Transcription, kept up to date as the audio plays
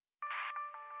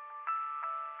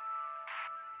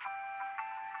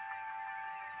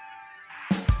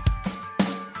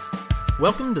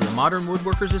Welcome to the Modern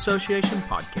Woodworkers Association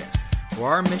podcast,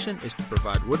 where our mission is to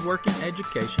provide woodworking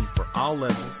education for all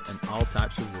levels and all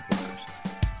types of woodworkers.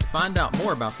 To find out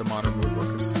more about the Modern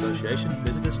Woodworkers Association,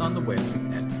 visit us on the web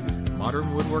at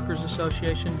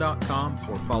modernwoodworkersassociation.com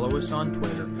or follow us on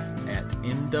Twitter at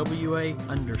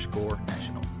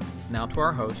MWA_national. Now to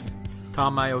our host,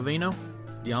 Tom Iovino,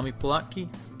 Diami Plotke,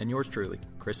 and yours truly,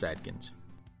 Chris Adkins.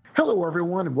 Hello,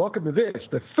 everyone, and welcome to this,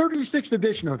 the 36th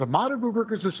edition of the Modern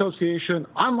Woodworkers Association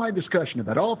online discussion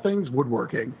about all things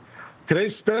woodworking.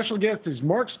 Today's special guest is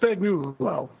Mark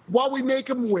Spagnuolo. While we make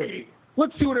him wait,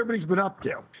 let's see what everybody's been up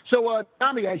to. So,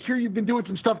 Tommy, I hear you've been doing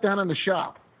some stuff down in the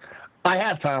shop. I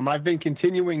have, Tom. I've been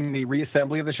continuing the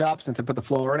reassembly of the shop since I put the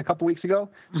floor in a couple weeks ago.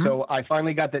 Mm-hmm. So I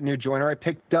finally got that new joiner I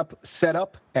picked up set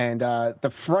up, and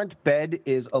the front bed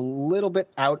is a little bit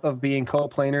out of being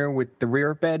coplanar with the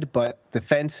rear bed, but the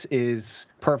fence is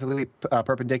perfectly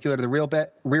perpendicular to the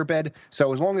rear bed.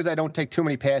 So as long as I don't take too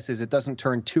many passes, it doesn't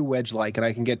turn too wedge-like, and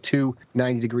I can get two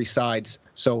 90-degree sides.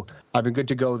 So I've been good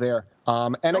to go there.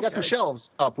 And I got some shelves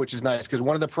up, which is nice, because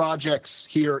one of the projects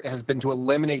here has been to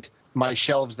eliminate my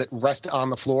shelves that rest on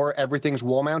the floor. Everything's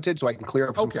wall mounted, so I can clear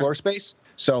up some floor space.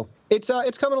 So it's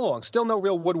coming along. Still no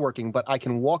real woodworking, but I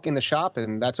can walk in the shop,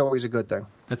 and that's always a good thing.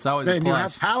 That's always a plus. And you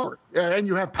have power. And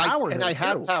you have power. I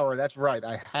have power. That's right.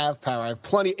 I have power. I have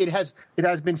plenty. It has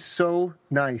been so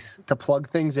nice to plug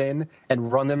things in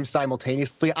and run them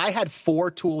simultaneously. I had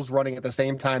 4 tools running at the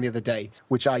same time the other day,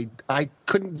 which I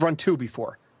couldn't run 2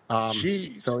 before.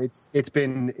 Jeez. So it's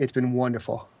been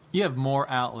wonderful. You have more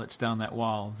outlets down that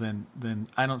wall than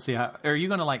I don't see how. Are you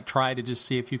going to try to just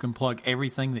see if you can plug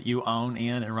everything that you own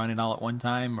in and run it all at one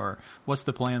time, or what's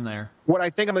the plan there? What I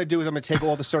think I'm going to do is I'm going to take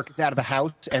all the circuits out of the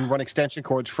house and run extension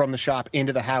cords from the shop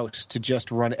into the house to just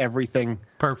run everything.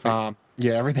 Perfect.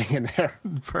 Everything in there.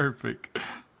 Perfect.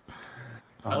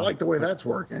 I like the way that's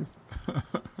working.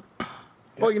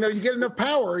 Well, you get enough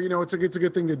power. It's a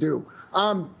good thing to do.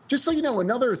 Just so you know,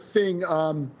 another thing.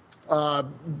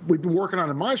 We've been working on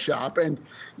in my shop, and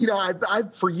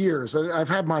I've for years I've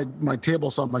had my table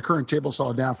saw, my current table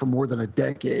saw now for more than a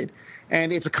decade,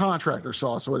 and it's a contractor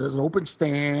saw, so it has an open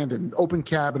stand and open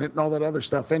cabinet and all that other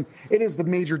stuff, and it is the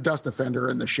major dust offender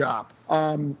in the shop.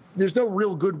 There's no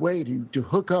real good way to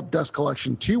hook up dust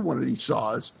collection to one of these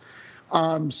saws.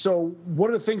 So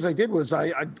one of the things I did was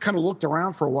I kind of looked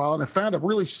around for a while, and I found a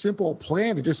really simple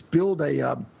plan to just build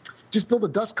a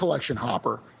dust collection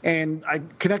hopper, and I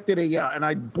connected and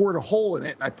I bored a hole in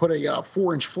it, and I put a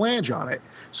 4-inch flange on it.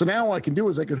 So now all I can do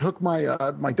is I could hook my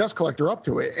my dust collector up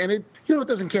to it, and it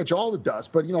doesn't catch all the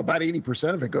dust, but about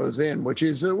 80% of it goes in, which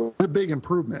is a big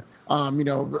improvement.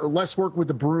 Less work with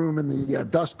the broom and the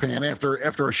dustpan after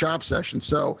a shop session.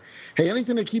 So hey,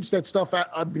 anything that keeps that stuff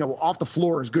off the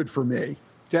floor is good for me.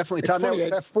 Definitely, Tom. Now,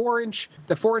 that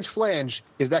 4-inch flange,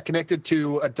 is that connected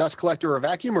to a dust collector or a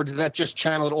vacuum, or does that just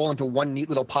channel it all into one neat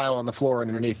little pile on the floor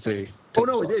underneath the? Oh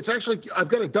no, it's actually, I've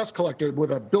got a dust collector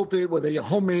with a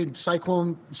homemade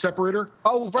cyclone separator.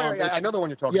 Oh right, I know the one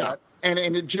you're talking about. And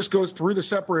it just goes through the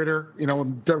separator,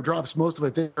 and drops most of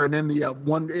it there. And then the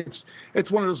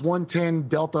it's one of those 110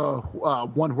 Delta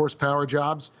 1 horsepower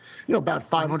jobs, about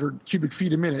 500 cubic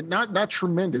feet a minute. Not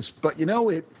tremendous, but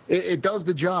it does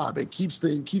the job. It keeps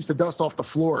the dust off the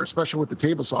floor, especially with the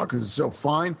table saw, because it's so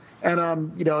fine. And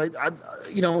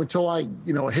until I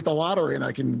hit the lottery and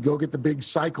I can go get the big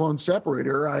cyclone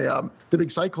separator, the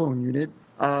big cyclone unit.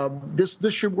 This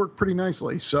should work pretty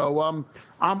nicely. So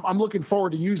I'm looking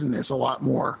forward to using this a lot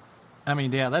more. I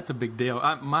mean, yeah, that's a big deal.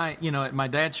 At my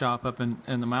dad's shop up in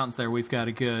the mountains there, we've got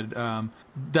a good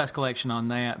dust collection on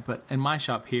that. But in my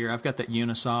shop here, I've got that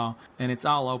Unisaw, and it's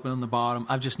all open on the bottom.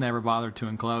 I've just never bothered to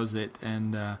enclose it.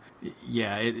 And,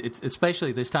 it's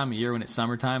especially this time of year when it's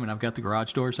summertime and I've got the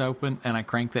garage doors open and I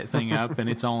crank that thing up and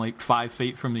it's only 5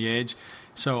 feet from the edge.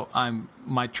 So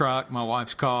my truck, my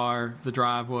wife's car, the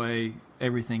driveway,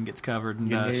 everything gets covered in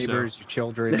dust. Your neighbors, your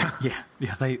children. Yeah,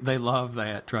 they love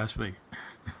that, trust me.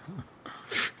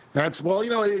 That's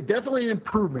definitely an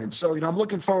improvement. So I'm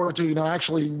looking forward to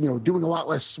actually doing a lot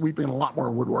less sweeping and a lot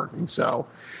more woodworking. So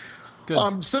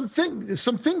good. Some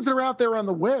things that are out there on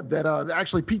the web that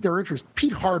actually piqued our interest.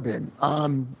 Pete Harbin,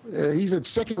 he's at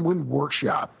Second Wind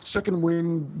Workshop,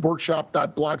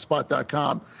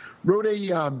 secondwindworkshop.blogspot.com, wrote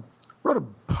a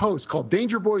post called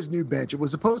Danger Boy's New Bench. It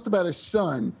was a post about his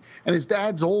son and his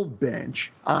dad's old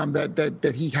bench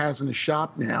that he has in his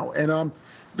shop now. And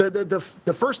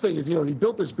the first thing is, he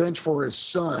built this bench for his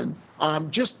son,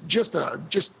 just a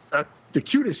the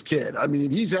cutest kid. I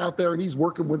mean, he's out there and he's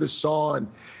working with his saw, and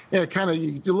kind of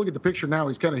you look at the picture now.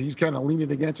 He's kind of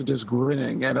leaning against it, just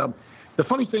grinning. And the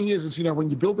funny thing is when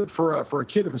you build it for a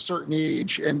kid of a certain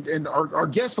age, and our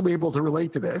guests will be able to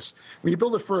relate to this. When you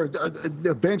build it for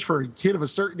a bench for a kid of a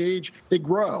certain age, they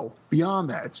grow beyond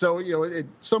that. So at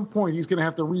some point he's going to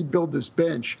have to rebuild this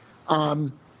bench.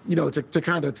 To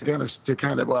kind of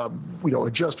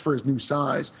adjust for his new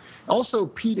size. Also,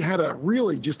 Pete had a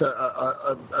really just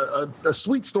a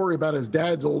sweet story about his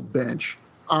dad's old bench.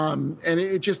 And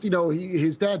it just,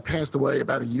 his dad passed away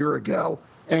about a year ago.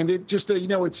 And it just,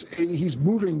 he's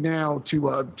moving now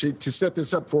to set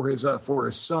this up for his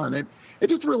son. And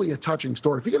it's just really a touching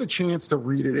story. If you get a chance to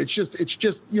read it, it's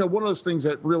just one of those things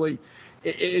that really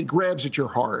it grabs at your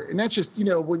heart. And that's just,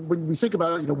 when we think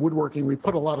about woodworking, we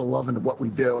put a lot of love into what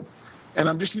we do. And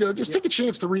I'm just, take a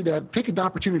chance to read that, take an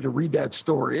opportunity to read that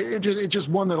story. It's just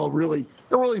one that'll really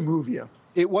move you.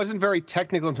 It wasn't very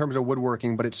technical in terms of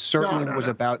woodworking, but it certainly was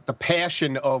about the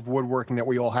passion of woodworking that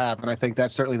we all have, and I think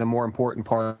that's certainly the more important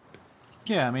part.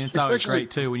 Yeah, I mean, it's always great,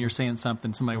 too, when you're seeing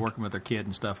somebody working with their kid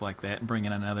and stuff like that and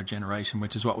bringing in another generation,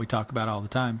 which is what we talk about all the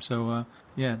time. So,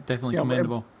 definitely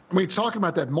commendable. I mean, talking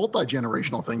about that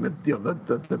multi-generational thing, that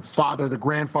the father, the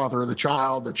grandfather, the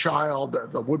child,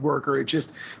 the woodworker, it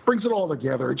just brings it all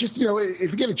together. It just,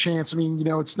 if you get a chance, I mean,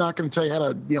 it's not going to tell you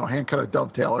how to, hand cut a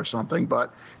dovetail or something,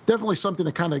 but definitely something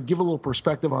to kind of give a little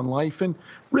perspective on life, and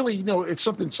really, it's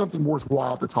something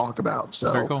worthwhile to talk about.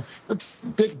 So very cool. Let's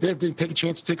take a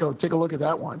chance to take a look at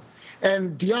that one.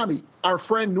 And Dyami, our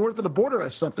friend north of the border,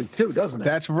 has something too, doesn't it?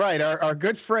 That's right. Our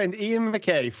good friend Ian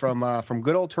McKay from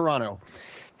good old Toronto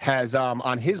has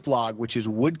on his blog, which is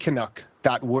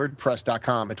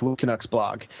woodcanuck.wordpress.com. It's Wood Canuck's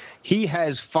blog. He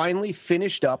has finally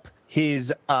finished up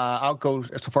his, I'll go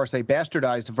so far as say,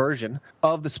 bastardized version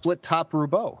of the split top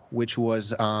Roubo, which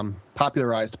was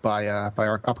popularized by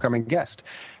our upcoming guest.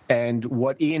 And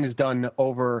what Ian has done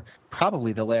over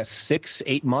probably the last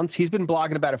 6-8 months, he's been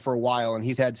blogging about it for a while, and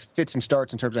he's had fits and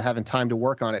starts in terms of having time to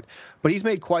work on it. But he's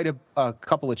made quite a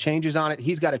couple of changes on it.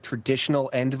 He's got a traditional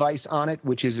end vise on it,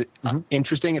 which is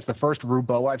interesting. It's the first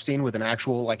Roubo I've seen with an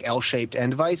actual L-shaped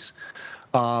end vise.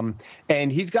 And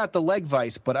he's got the leg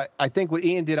vise, but I think what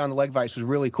Ian did on the leg vise was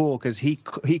really cool because he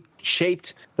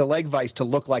shaped the leg vise to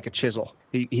look like a chisel.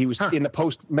 He was in the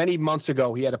post many months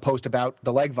ago. He had a post about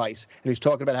the leg vise, and he was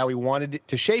talking about how he wanted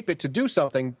to shape it to do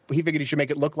something. He figured he should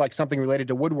make it look like something related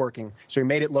to woodworking, so he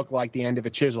made it look like the end of a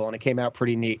chisel, and it came out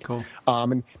pretty neat. Cool.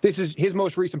 And this is his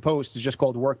most recent post is just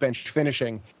called Workbench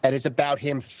Finishing, and it's about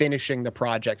him finishing the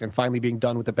project and finally being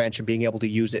done with the bench and being able to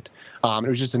use it. It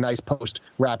was just a nice post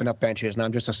wrapping up benches, and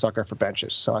I'm just a sucker for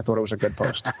benches, so I thought it was a good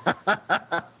post.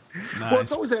 Nice. Well,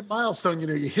 it's always that milestone,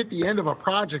 you hit the end of a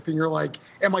project and you're like,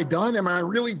 am I done? Am I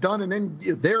really done? And then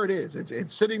there it is.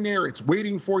 It's sitting there. It's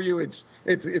waiting for you. It's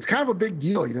kind of a big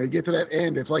deal. You get to that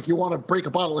end. It's like you want to break a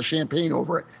bottle of champagne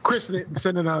over it, christen it, and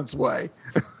send it on its way.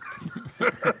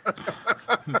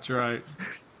 That's right.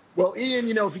 Well, Ian,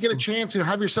 if you get a chance,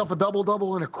 have yourself a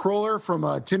double-double and a crawler from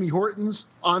Timmy Hortons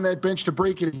on that bench to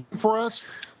break it in for us.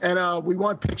 And we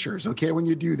want pictures, okay, when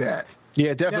you do that.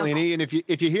 Yeah, definitely. And Ian, if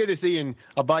you hear this, Ian,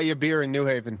 I'll buy you a beer in New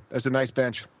Haven. That's a nice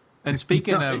bench. And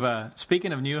speaking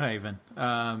of New Haven,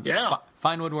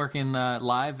 Fine Woodworking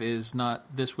Live is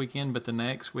not this weekend, but the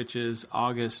next, which is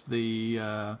August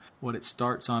it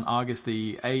starts on August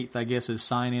the 8th, I guess, is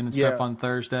sign in and stuff on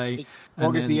Thursday.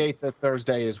 August the 8th,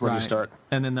 Thursday is when you start.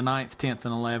 And then the 9th, 10th,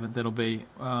 and 11th it'll be.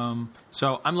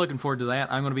 So I'm looking forward to that.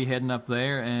 I'm going to be heading up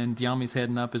there, and Dyami's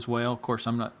heading up as well. Of course,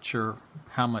 I'm not sure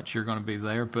how much you're going to be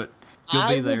there, but you'll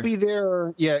be there. I will be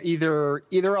there. Yeah, either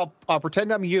I'll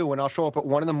pretend I'm you and I'll show up at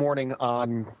 1 a.m.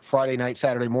 on Friday night,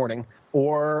 Saturday morning,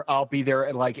 or I'll be there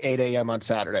at 8 a.m. on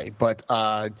Saturday. But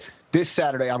this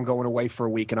Saturday I'm going away for a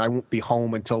week and I won't be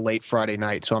home until late Friday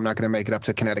night, so I'm not going to make it up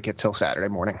to Connecticut till Saturday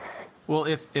morning. Well,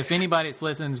 if anybody that's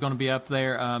listening is going to be up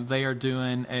there, they're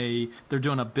doing a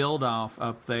build off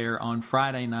up there on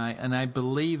Friday night, and I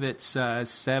believe it's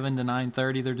 7 to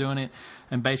 9:30. They're doing it,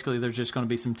 and basically there's just going to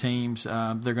be some teams.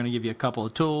 They're going to give you a couple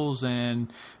of tools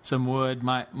and some wood.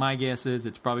 My guess is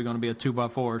it's probably going to be a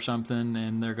 2x4 or something,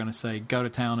 and they're going to say go to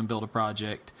town and build a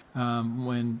project.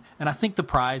 And I think the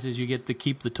prize is you get to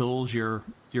keep the tools you're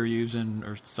you're using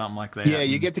or something like that. Yeah,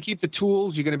 you get to keep the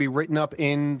tools. You're going to be written up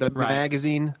in the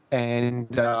magazine, and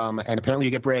apparently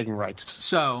you get bragging rights.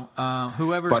 So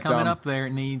whoever's coming up there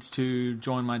needs to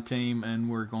join my team, and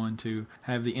we're going to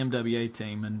have the MWA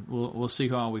team, and we'll see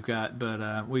who all we've got.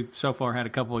 But we've so far had a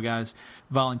couple of guys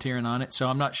volunteering on it, so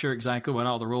I'm not sure exactly what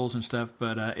all the rules and stuff,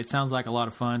 but it sounds like a lot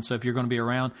of fun. So if you're going to be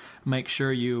around, make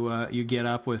sure you get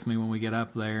up with me when we get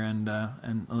up there, and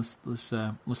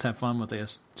let's have fun with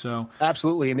this. So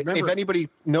absolutely, and if anybody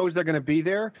knows they're going to be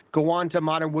there, go on to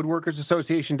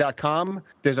modernwoodworkersassociation.com.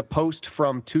 There's a post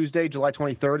from Tuesday, July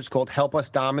 23rd. It's called "Help Us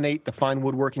Dominate the Fine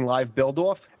Woodworking Live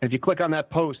Build-Off." And if you click on that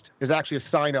post, there's actually a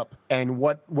sign-up. And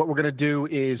what we're going to do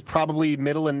is probably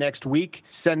middle of next week,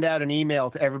 send out an email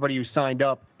to everybody who signed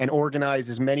up and organize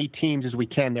as many teams as we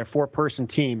can. They're 4-person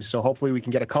teams, so hopefully we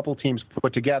can get a couple teams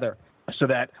put together, so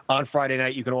that on Friday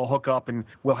night you can all hook up and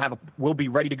we'll be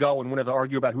ready to go and we'll have to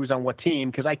argue about who's on what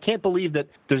team, because I can't believe that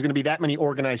there's going to be that many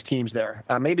organized teams there.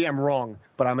 Maybe I'm wrong,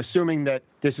 but I'm assuming that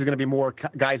this is going to be more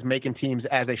guys making teams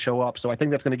as they show up. So I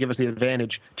think that's going to give us the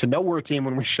advantage to know we're a team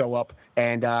when we show up,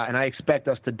 and I expect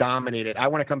us to dominate it. I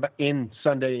want to come back in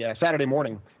Saturday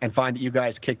morning and find that you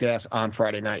guys kicked ass on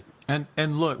Friday night.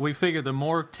 And look, we figure the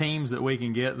more teams that we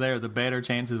can get there, the better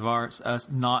chances of us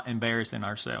not embarrassing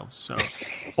ourselves. So,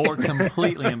 or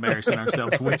completely embarrassing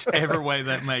ourselves, whichever way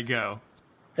that may go.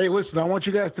 Hey, listen, I want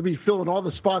you guys to be filling all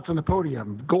the spots on the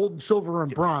podium, gold, silver,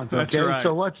 and bronze. Okay? That's right.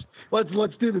 So let's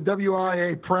do the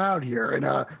WIA proud here, and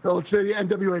let's do the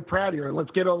NWA proud here, and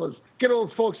let's get all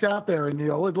those folks out there, and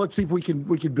let's see if we can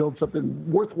build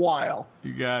something worthwhile.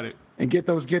 You got it. And get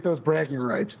those bragging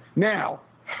rights. Now,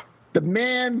 the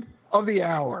man of the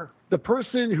hour, the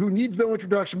person who needs no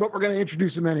introduction, but we're going to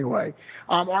introduce him anyway.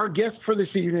 Our guest for this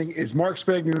evening is Mark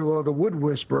Spagnuolo, the Wood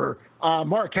Whisperer.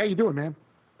 Mark, how you doing, man?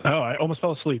 Oh, I almost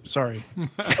fell asleep. Sorry.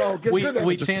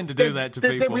 We tend to do that to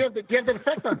people. We have that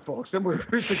effect on folks, and we're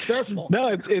successful.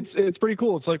 No, it's pretty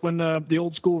cool. It's like when the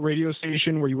old school radio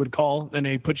station where you would call and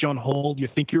they put you on hold. You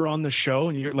think you're on the show,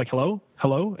 and you're like, hello,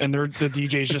 and the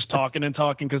DJ's just talking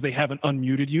because they haven't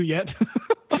unmuted you yet.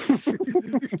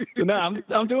 No,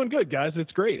 I'm doing good, guys.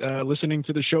 It's great listening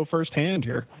to the show firsthand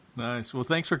here. Nice. Well,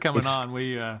 thanks for coming on.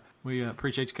 We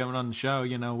appreciate you coming on the show.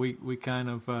 You know, we kind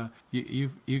of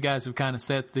you guys have kind of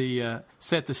set the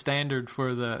standard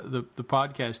for the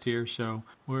podcast here. So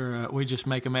we just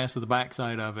make a mess of the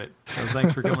backside of it. So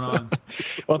thanks for coming on.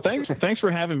 Well, thanks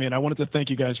for having me, and I wanted to thank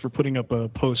you guys for putting up a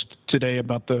post today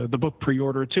about the book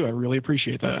pre-order too. I really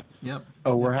appreciate that. Yep.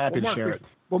 Oh, we're happy to share it.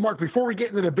 Well, Mark, before we get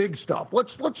into the big stuff, let's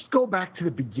go back to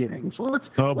the beginning. So let's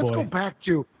go back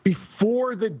to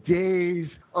before the days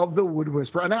of the Wood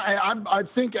Whisperer. And I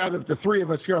think out of the three of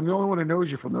us here, I'm the only one who knows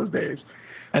you from those days.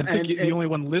 I think you're the only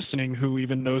one listening who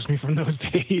even knows me from those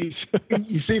days.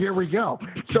 You see, here we go.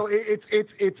 So it's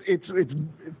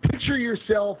picture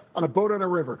yourself on a boat on a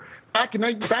river. Back in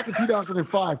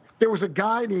 2005, there was a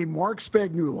guy named Mark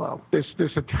Spagnuolo, this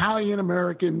Italian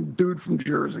American dude from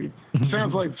Jersey.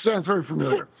 Sounds very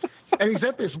familiar. And he's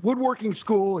at this woodworking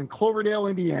school in Cloverdale,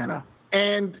 Indiana.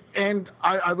 And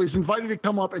I was invited to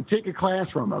come up and take a class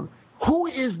from him. Who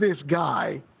is this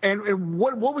guy, and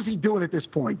what was he doing at this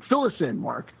point? Fill us in,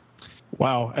 Mark.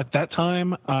 Wow. At that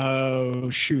time,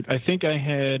 I think I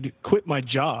had quit my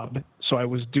job, so I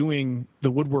was doing the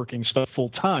woodworking stuff full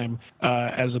time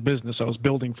as a business. I was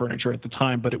building furniture at the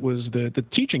time, but it was the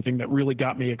teaching thing that really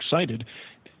got me excited.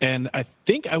 And I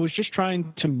think I was just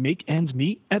trying to make ends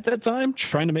meet at that time,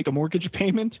 trying to make a mortgage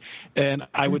payment. And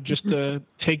I would just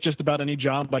take just about any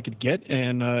job I could get.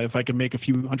 And if I could make a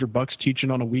few $100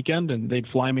 teaching on a weekend and they'd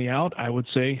fly me out, I would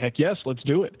say, heck yes, let's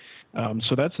do it.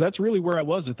 So that's really where I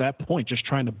was at that point, just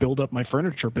trying to build up my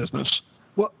furniture business.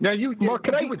 Well, now Mark,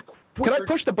 could I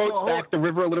push the boat back the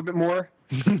river a little bit more?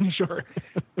 Sure.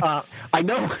 I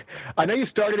know you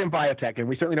started in biotech, and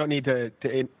we certainly don't need to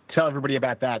tell everybody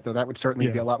about that, though that would certainly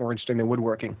be a lot more interesting than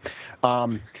woodworking.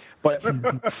 But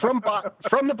from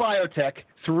the biotech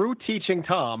through teaching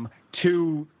Tom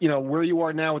to where you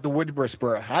are now with the Wood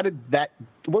Whisperer,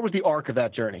 what was the arc of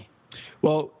that journey?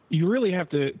 Well, you really have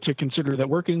to consider that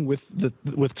working with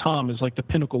Tom is like the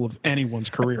pinnacle of anyone's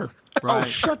career. Right.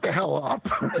 Oh, shut the hell up.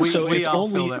 We all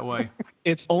feel that way.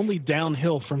 It's only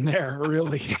downhill from there,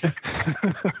 really.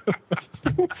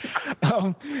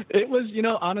 It was,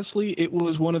 honestly, it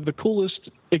was one of the coolest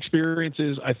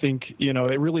experiences, I think, you know,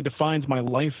 it really defines my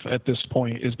life at this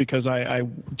point, is because I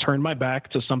turned my back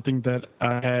to something that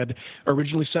I had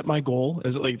originally set my goal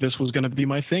as, like, this was going to be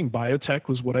my thing. Biotech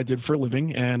was what I did for a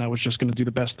living, and I was just going to do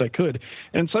the best I could.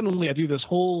 And suddenly I do this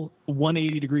whole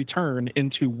 180-degree turn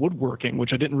into woodworking,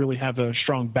 which I didn't really have a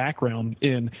strong background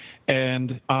in,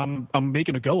 and I'm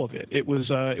making a go of it. It was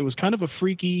kind of a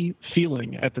freaky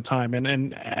feeling at the time,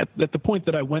 and at the point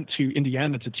that I went to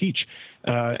Indiana to teach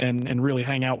and really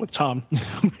hang out with Tom.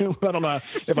 I don't know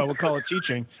if I would call it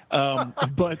teaching,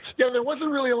 but yeah, there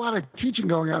wasn't really a lot of teaching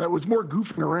going on. It was more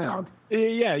goofing around.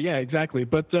 Yeah, exactly.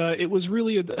 But it was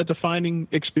really a defining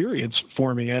experience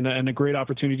for me, and a great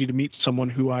opportunity to meet someone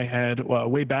who I had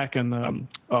way back in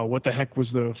what the heck was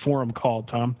the forum called,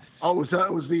 Tom? Oh, it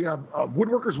was the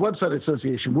Woodworkers Website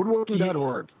Association,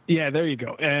 woodworking.org. Yeah, there you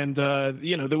go. And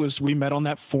you know, we met on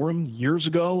that forum years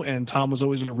ago, and Tom was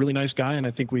always a really nice guy, and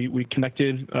I think we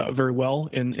connected very well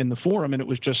in the forum, and it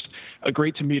was just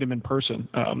great to meet him in person.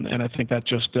 And I think that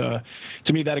just to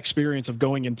me, that experience of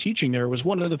going and teaching there was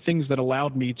one of the things that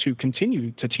allowed me to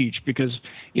continue to teach, because,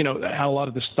 you know, how a lot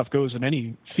of this stuff goes in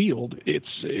any field,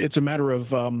 it's a matter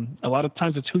of a lot of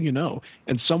times it's who you know,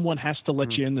 and someone has to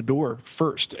let you in the door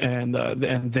first, and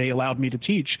they allowed me to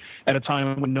teach at a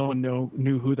time when no one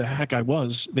knew who the heck I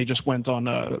was. They just went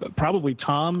on probably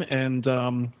Tom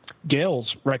and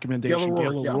Gail's recommendation,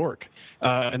 Gail O'Rourke.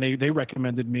 And they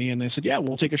recommended me, and they said, yeah,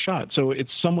 we'll take a shot. So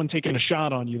it's someone taking a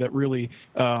shot on you that really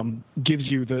gives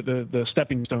you the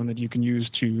stepping stone that you can use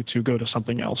to go to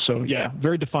something else. So yeah,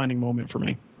 very defining moment for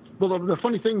me. Well, the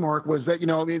funny thing, Mark, was that, you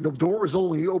know, I mean, the door was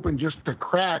only open just a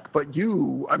crack, but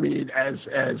you, I mean, as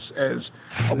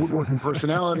a woodworking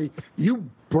personality, you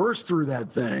burst through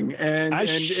that thing, and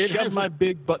it shoved my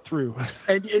big butt through.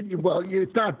 Well,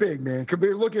 it's not big, man.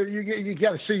 Look at you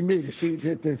got to see me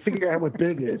to figure out what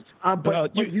big is.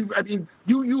 But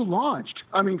you launched.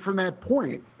 I mean, from that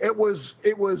point, it was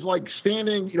like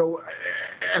standing, you know,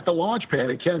 at the launch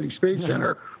pad at Kennedy Space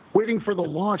Center, waiting for the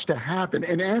launch to happen.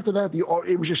 And after that,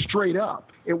 it was just straight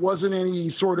up. It wasn't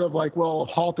any sort of like,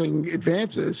 halting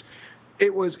advances.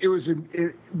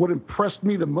 What impressed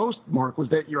me the most, Mark, was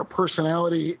that your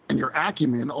personality and your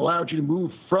acumen allowed you to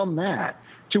move from that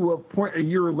to a point a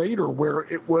year later where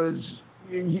it was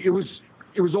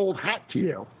old hat to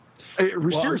you.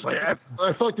 Seriously, I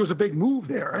felt like there was a big move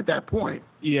there at that point.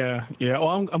 Yeah.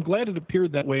 Well, I'm glad it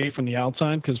appeared that way from the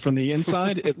outside, because from the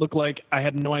inside, it looked like I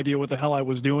had no idea what the hell I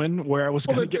was doing, where I was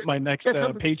going to get my next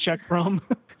paycheck from.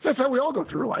 That's how we all go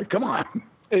through life. Come on.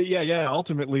 Yeah.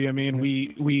 Ultimately, I mean,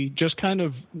 we just kind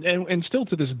of, and still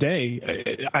to this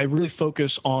day, I really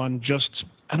focus on just,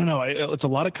 I don't know, it's a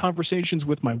lot of conversations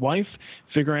with my wife,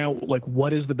 figuring out, like,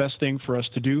 what is the best thing for us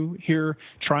to do here,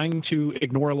 trying to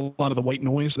ignore a lot of the white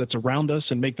noise that's around us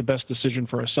and make the best decision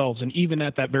for ourselves. And even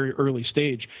at that very early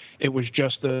stage, it was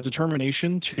just the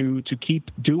determination to keep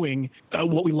doing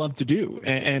what we love to do,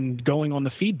 and going on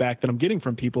the feedback that I'm getting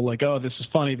from people, like, oh, this is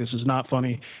funny, this is not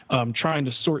funny, trying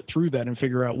to sort through that and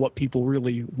figure out what people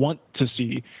really want to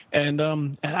see. And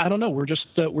I don't know, we're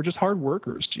just hard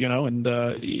workers, you know, and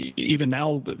even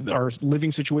now, our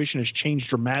living situation has changed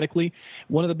dramatically.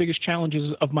 One of the biggest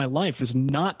challenges of my life is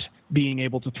not being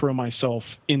able to throw myself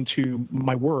into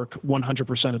my work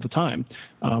 100% of the time.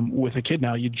 With a kid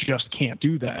now, you just can't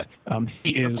do that. He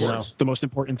is the most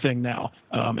important thing now,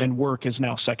 and work is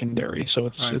now secondary. So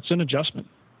it's an adjustment.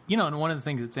 You know, and one of the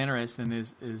things that's interesting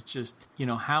is just, you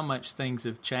know, how much things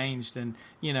have changed. And,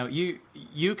 you know,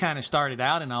 you kind of started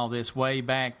out in all this way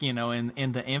back, you know,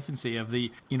 in the infancy of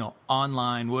the, you know,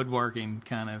 online woodworking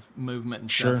kind of movement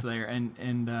and stuff there.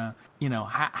 And you know,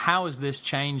 how has this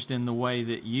changed in the way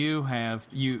that you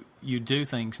do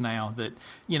things now? That,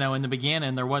 you know, in the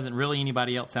beginning, there wasn't really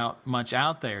anybody else much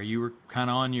out there. You were kind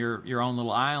of on your own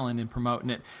little island and promoting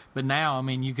it. But now, I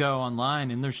mean, you go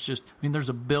online and there's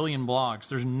a billion blogs.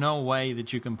 There's no way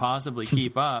that you can possibly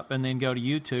keep up, and then go to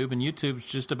YouTube, and YouTube's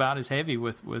just about as heavy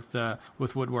with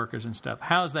woodworkers and stuff.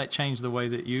 How has that changed the way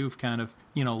that you've kind of,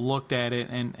 you know, looked at it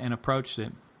and approached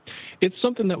it? It's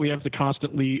something that we have to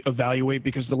constantly evaluate,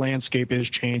 because the landscape is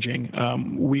changing.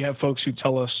 We have folks who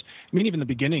tell us, I mean, even in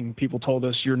the beginning, people told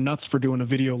us, you're nuts for doing a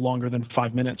video longer than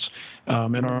 5 minutes.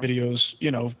 And our videos, you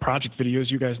know, project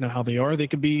videos, you guys know how they are. They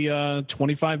could be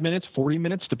 25 minutes, 40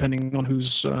 minutes, depending on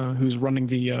who's running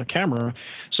the camera.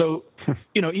 So,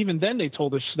 you know, even then they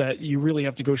told us that you really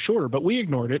have to go shorter, but we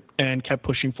ignored it and kept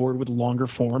pushing forward with longer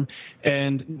form.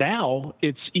 And now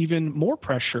it's even more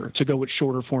pressure to go with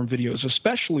shorter form videos,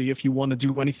 especially if you want to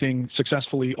do anything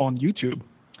successfully on YouTube.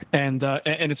 And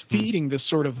it's feeding this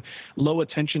sort of low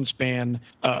attention span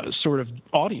sort of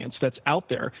audience that's out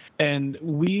there. And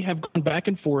we have gone back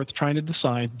and forth trying to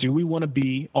decide, do we want to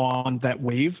be on that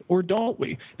wave or don't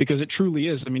we? Because it truly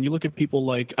is. I mean, you look at people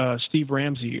like Steve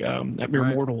Ramsey at Mere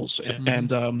Mortals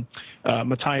and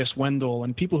Matthias Wendell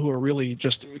and people who are really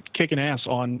just kicking ass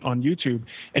on YouTube,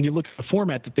 and you look at the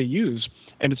format that they use,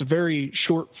 and it's a very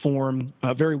short form,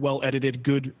 very well edited,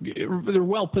 good, they're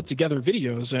well put together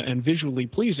videos and visually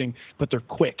pleasing, but they're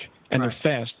quick and they're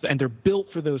fast, and they're built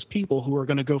for those people who are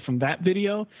going to go from that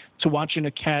video to watching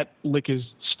a cat lick his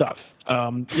stuff. You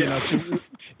know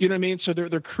what I mean? So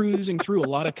they're cruising through a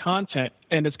lot of content,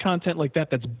 and it's content like that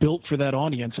that's built for that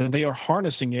audience, and they are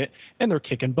harnessing it, and they're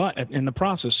kicking butt in the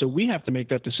process. So we have to make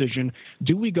that decision.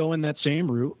 Do we go in that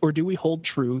same route, or do we hold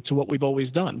true to what we've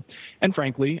always done? And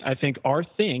frankly, I think our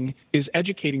thing is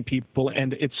educating people,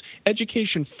 and it's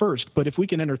education first, but if we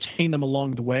can entertain them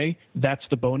along the way, that's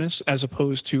the bonus, as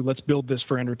opposed to let's build this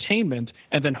for entertainment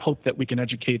and then hope that we can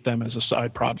educate them as a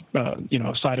side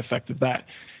side effect of that.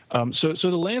 So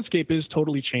the landscape is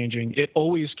totally changing. It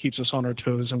always keeps us on our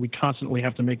toes, and we constantly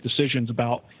have to make decisions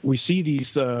about, we see these,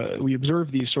 we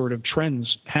observe these sort of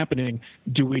trends happening.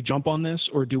 Do we jump on this,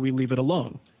 or do we leave it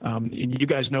alone? And you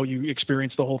guys know you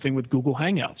experienced the whole thing with Google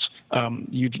Hangouts.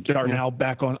 You are now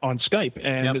back on Skype,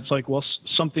 and it's like, well,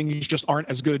 some things just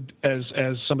aren't as good as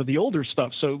some of the older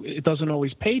stuff. So it doesn't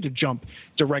always pay to jump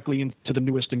directly into the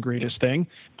newest and greatest thing,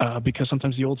 because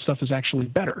sometimes the old stuff is actually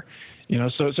better. You know,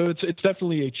 so it's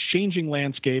definitely a changing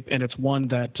landscape, and it's one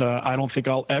that I don't think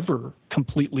I'll ever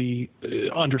completely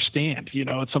understand. You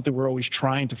know, it's something we're always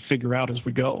trying to figure out as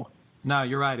we go. No,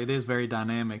 you're right. It is very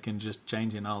dynamic and just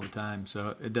changing all the time,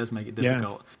 so it does make it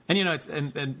difficult. Yeah. And you know, it's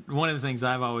and one of the things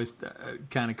I've always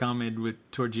kind of commented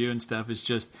towards you and stuff is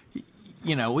just,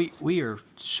 you know, we are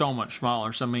so much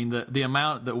smaller. So I mean, the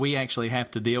amount that we actually have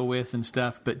to deal with and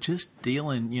stuff, but just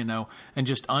dealing, you know, and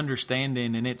just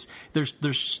understanding, and there's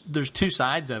two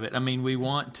sides of it. I mean, we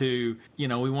want to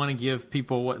give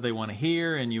people what they want to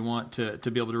hear, and you want to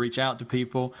be able to reach out to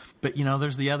people, but you know,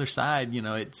 there's the other side. You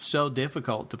know, it's so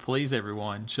difficult to please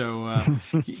everyone. So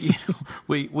you know,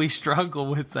 we struggle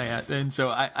with that, and so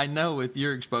I know with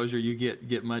your exposure, you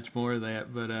get much more of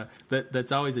that, but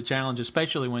that's always a challenge,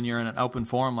 especially when you're in an open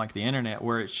forum like the internet,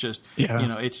 where it's just you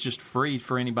know, it's just free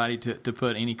for anybody to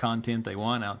put any content they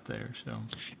want out there. So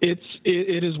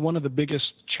it is one of the biggest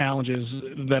challenges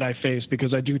that I face,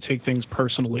 because I do take things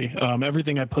personally.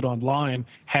 Everything I put online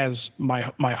has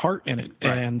my heart in it,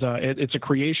 and it's a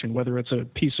creation, whether it's a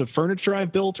piece of furniture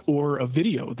I've built or a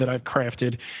video that I've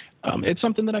crafted. It's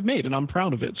something that I've made, and I'm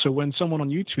proud of it. So when someone on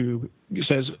YouTube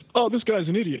says, "Oh, this guy's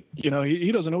an idiot," you know,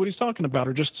 he doesn't know what he's talking about,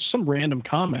 or just some random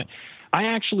comment, I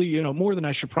actually, you know, more than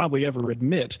I should probably ever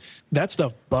admit, that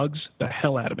stuff bugs the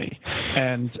hell out of me.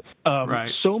 And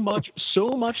so much so,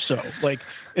 like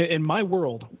in my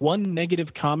world, one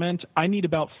negative comment, I need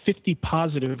about 50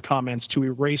 positive comments to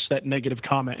erase that negative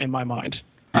comment in my mind.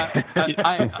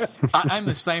 I'm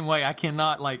the same way. I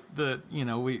cannot, like,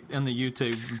 we in the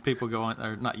YouTube, people go on,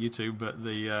 or not YouTube, but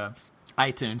the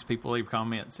iTunes, people leave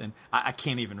comments, and I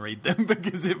can't even read them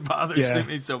because it bothers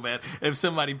me so bad. If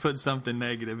somebody puts something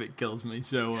negative, it kills me.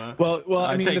 So well,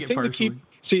 I mean, take it personally.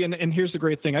 See, and here's the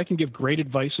great thing. I can give great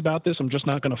advice about this. I'm just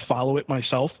not going to follow it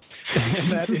myself.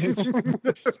 And that is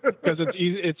because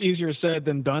it's easier said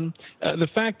than done. The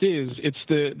fact is, it's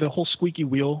the whole squeaky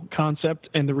wheel concept.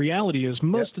 And the reality is,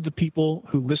 most of the people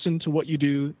who listen to what you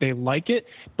do, they like it,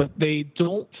 but they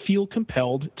don't feel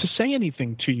compelled to say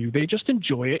anything to you. They just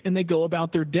enjoy it, and they go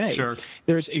about their day. Sure.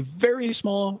 There's a very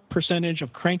small percentage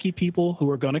of cranky people who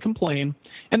are going to complain,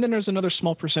 and then there's another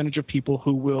small percentage of people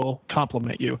who will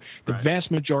compliment you. The vast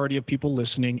majority of people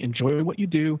listening enjoy what you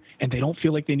do, and they don't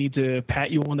feel like they need to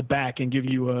pat you on the back and give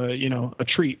you a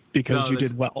treat because you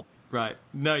did well. Right.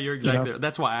 No, you're exactly right.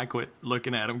 That's why I quit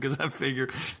looking at them, because I figure,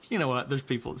 you know what, there's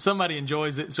people, somebody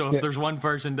enjoys it, so if there's one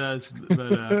person does,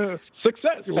 but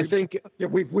success. I think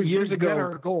we years ago,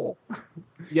 our goal.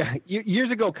 Yeah,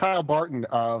 years ago, Kyle Barton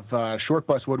of Short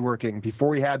Bus Woodworking,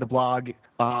 before he had the blog,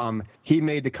 he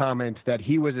made the comment that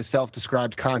he was a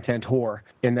self-described content whore,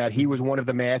 in that he was one of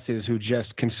the masses who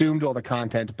just consumed all the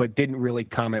content but didn't really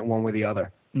comment one way or the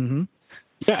other. Mm-hmm.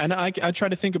 Yeah, and I try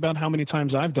to think about how many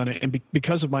times I've done it, and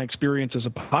because of my experience as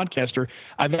a podcaster,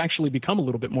 I've actually become a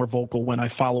little bit more vocal when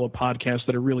I follow a podcast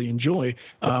that I really enjoy,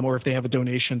 or if they have a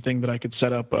donation thing that I could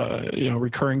set up,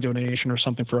 recurring donation or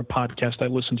something for a podcast I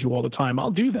listen to all the time. I'll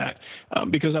do that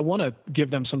because I want to give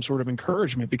them some sort of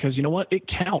encouragement, because you know what, it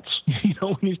counts.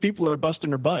 When these people are busting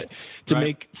their butt to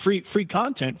make free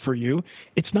content for you,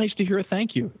 it's nice to hear a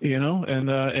thank you.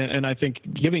 And I think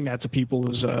giving that to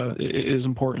people is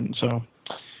important. So.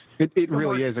 It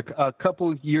really is. A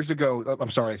couple of years ago, I'm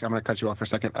sorry, I'm going to cut you off for a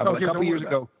second. A couple of years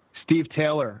ago, Steve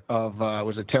Taylor of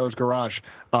was it Taylor's Garage?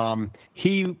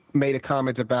 He made a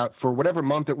comment about, for whatever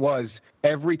month it was,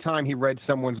 every time he read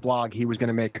someone's blog, he was going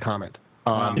to make a comment.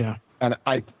 And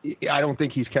I don't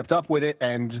think he's kept up with it,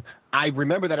 and I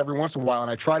remember that every once in a while, and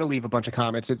I try to leave a bunch of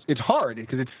comments. It's hard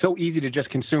because it's so easy to just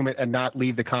consume it and not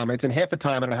leave the comments. And half the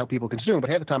time, I don't know how people consume, but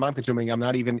half the time I'm consuming, I'm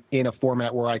not even in a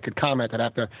format where I could comment. I'd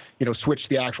have to, switch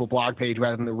the actual blog page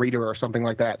rather than the reader or something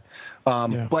like that.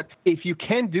 But if you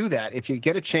can do that, if you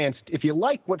get a chance, if you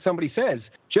like what somebody says,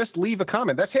 just leave a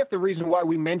comment. That's half the reason why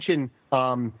we mention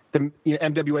the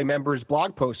MWA members'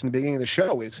 blog posts in the beginning of the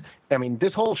show is,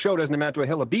 this whole show doesn't amount to a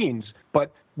hill of beans,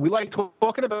 but we like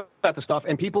talking about the stuff,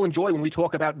 and people enjoy when we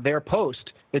talk about their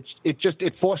post.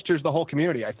 It fosters the whole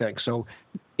community, I think. So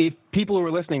if people who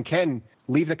are listening can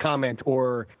leave a comment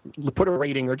or put a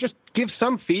rating or just give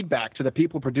some feedback to the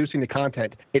people producing the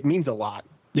content, it means a lot.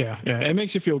 Yeah, it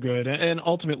makes you feel good. And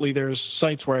ultimately, there's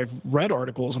sites where I've read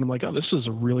articles, and I'm like, oh, this is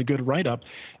a really good write-up.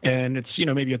 And it's,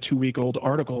 maybe a 2-week-old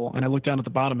article, and I look down at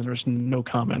the bottom, and there's no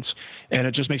comments. And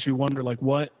it just makes me wonder, like,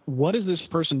 what is this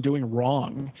person doing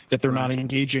wrong that they're not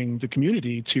engaging the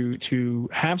community to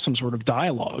have some sort of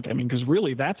dialogue? Because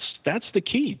really, that's the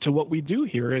key to what we do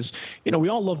here is, we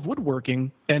all love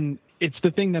woodworking, and it's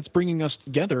the thing that's bringing us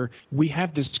together. We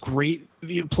have this great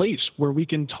place where we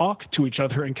can talk to each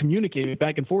other and communicate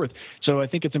back and forth. So I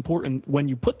think it's important when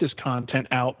you put this content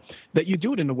out that you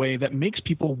do it in a way that makes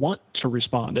people want to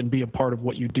respond and be a part of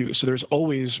what you do. So there's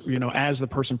always, as the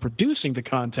person producing the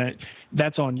content,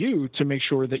 that's on you to make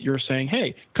sure that you're saying,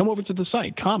 hey, come over to the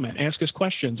site, comment, ask us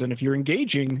questions. And if you're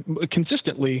engaging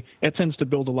consistently, it tends to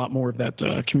build a lot more of that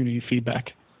community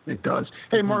feedback. It does.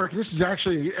 Hey, Mark, this is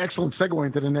actually an excellent segue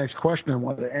into the next question I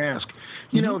wanted to ask.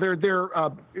 They're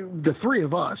the three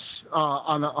of us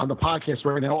on the podcast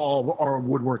right now all are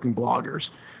woodworking bloggers.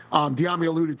 Dyami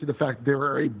alluded to the fact that there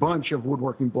are a bunch of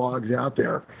woodworking blogs out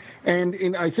there.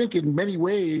 And I think in many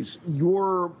ways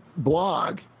your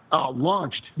blog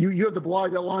launched. You have the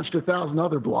blog that launched 1,000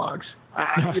 other blogs.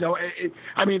 I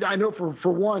know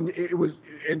for one, it was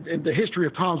in the history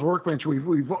of Tom's Workbench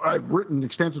I've written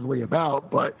extensively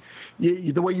about, but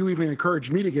the way you even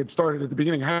encouraged me to get started at the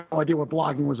beginning, I had no idea what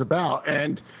blogging was about,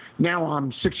 and now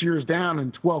I'm 6 years down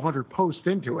and 1,200 posts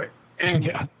into it, and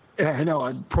I know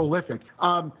I'm prolific.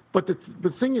 But the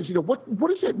thing is, what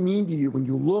does that mean to you when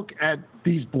you look at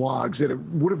these blogs that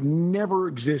would have never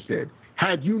existed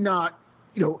had you not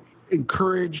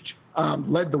encouraged,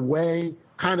 led the way,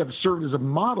 kind of served as a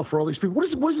model for all these people?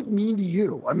 What does it mean to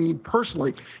you?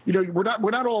 Personally, we're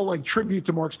not all like tribute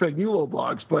to Mark Spagnuolo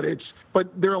blogs, but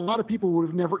there are a lot of people who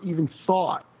have never even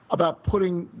thought about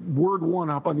putting Word One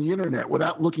up on the internet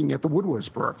without looking at the Wood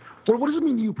Whisperer. What does it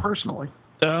mean to you personally?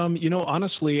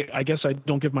 Honestly, I guess I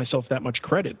don't give myself that much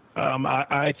credit.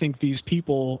 I think these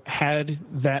people had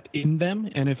that in them,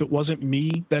 and if it wasn't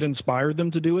me that inspired them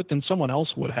to do it, then someone else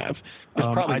would have. It's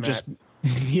probably Matt.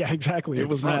 Yeah, exactly. It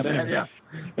was Matt. Yeah.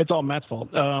 It's all Matt's fault.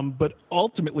 But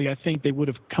ultimately, I think they would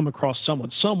have come across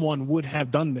someone. Someone would have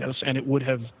done this, and it would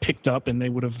have picked up, and they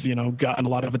would have, gotten a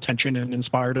lot of attention and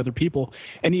inspired other people.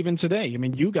 And even today,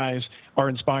 you guys are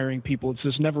inspiring people. It's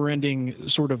this never-ending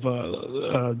sort of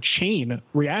a chain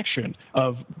reaction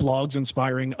of blogs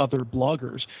inspiring other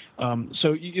bloggers.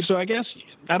 So I guess,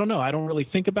 I don't know. I don't really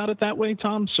think about it that way,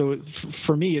 Tom. So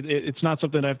for me, it's not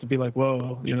something I have to be like,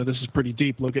 whoa, this is pretty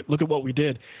deep. Look at what we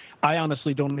did. I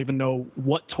honestly don't even know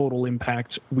what total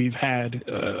impact we've had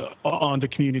on the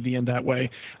community in that way.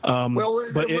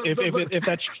 But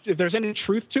if there's any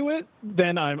truth to it,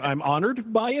 then I'm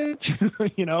honored by it.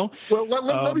 Well,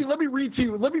 let me read to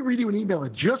you. Let me read you an email.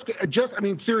 It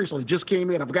seriously, just came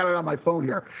in. I've got it on my phone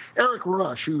here. Eric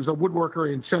Rush, who's a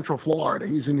woodworker in Central Florida.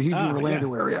 He's in the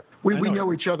Orlando area. We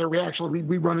know each other.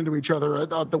 We run into each other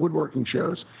at the woodworking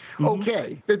shows. Mm-hmm.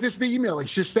 Okay, this is the email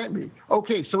he's just sent me.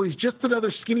 Okay, so he's just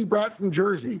another skinny brat from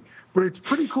Jersey, but it's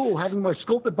pretty cool having my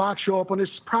sculpted box show up on his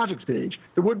projects page,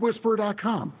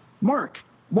 thewoodwhisperer.com. Mark,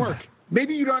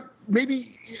 maybe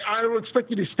I don't expect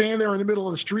you to stand there in the middle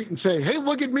of the street and say, hey,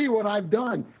 look at me, what I've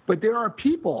done. But there are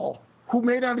people who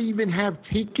may not even have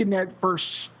taken that first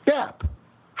step.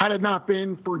 had it not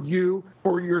been for you,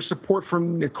 for your support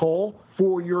from Nicole,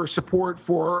 for your support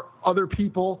for other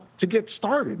people to get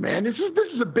started, man. This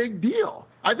is a big deal.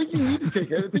 I think you need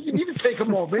to take a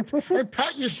moment and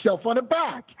pat yourself on the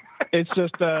back. It's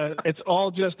just it's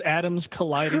all just atoms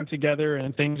colliding together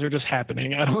and things are just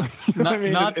happening. I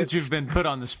don't. Not that you've been put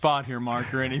on the spot here,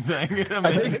 Mark, or anything.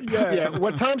 I think, yeah.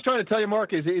 What Tom's trying to tell you,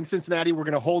 Mark, is in Cincinnati we're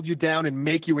going to hold you down and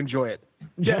make you enjoy it.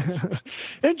 Yeah,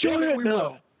 enjoy it.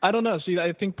 No. I don't know. See,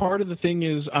 I think part of the thing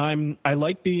is I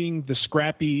like being the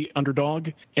scrappy underdog,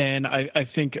 and I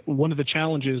think one of the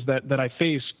challenges that I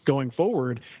face going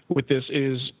forward with this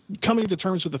is coming to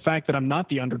terms with the fact that I'm not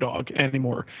the underdog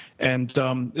anymore. And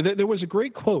there was a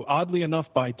great quote, oddly enough,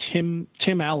 by Tim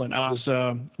Allen. I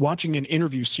was watching an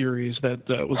interview series that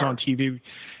was on TV.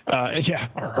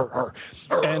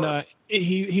 And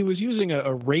he was using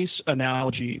a race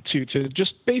analogy to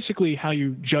just basically how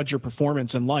you judge your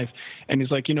performance in life. And he's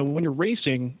like, when you're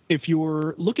racing, if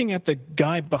you're looking at the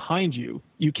guy behind you,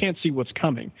 you can't see what's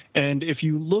coming. And if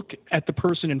you look at the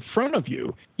person in front of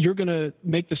you, you're going to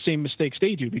make the same mistakes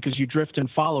they do because you drift and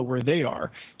follow where they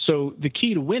are. So the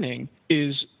key to winning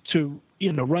is to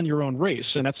run your own race.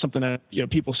 And that's something that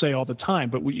people say all the time,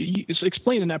 but it's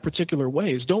explained in that particular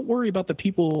way is don't worry about the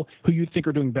people who you think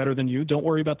are doing better than you. Don't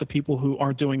worry about the people who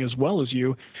aren't doing as well as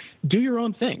you. Do your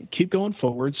own thing. Keep going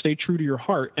forward. Stay true to your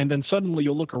heart. And then suddenly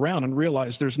you'll look around and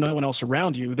realize there's no one else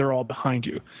around you. They're all behind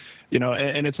you.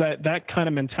 And it's that kind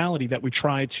of mentality that we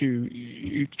try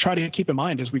to keep in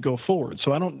mind as we go forward.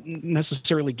 So I don't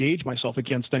necessarily gauge myself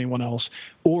against anyone else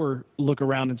or look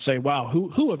around and say, wow,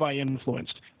 who have I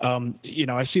influenced?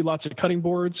 I see lots of cutting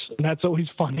boards, and that's always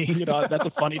funny. That's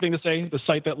a funny thing to say, the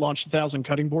site that launched 1,000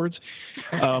 cutting boards.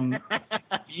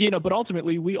 But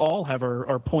ultimately we all have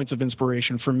our points of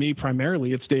inspiration. For me,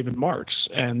 primarily, it's David Marks.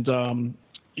 And,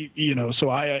 so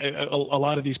a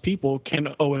lot of these people can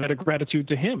owe a gratitude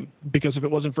to him because if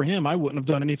it wasn't for him, I wouldn't have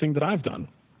done anything that I've done.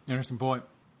 Interesting point.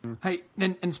 Hey,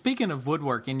 and speaking of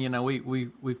woodworking,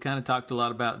 we've kind of talked a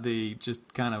lot about the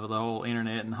whole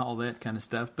internet and all that kind of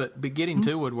stuff, but getting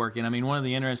to woodworking, I mean, one of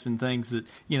the interesting things that,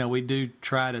 we do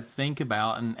try to think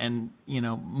about and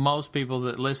most people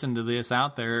that listen to this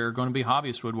out there are going to be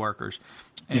hobbyist woodworkers.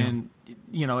 And,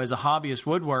 as a hobbyist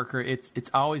woodworker,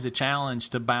 it's always a challenge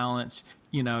to balance,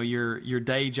 your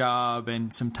day job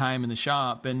and some time in the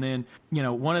shop. And then,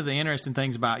 one of the interesting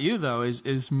things about you, though,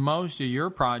 is most of your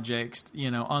projects,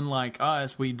 unlike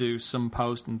us, we do some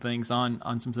posts and things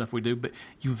on some stuff we do, but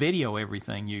you video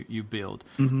everything you build.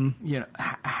 Mm-hmm.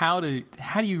 How do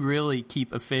you really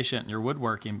keep efficient in your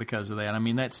woodworking because of that? I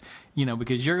mean, that's,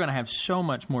 because you're going to have so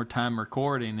much more time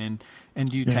recording. And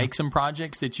do you take some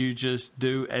projects that you just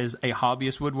do as a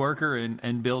hobbyist woodworker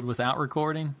and build without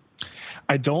recording?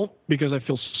 I don't, because I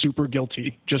feel super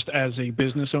guilty just as a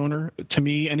business owner. To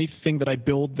me, anything that I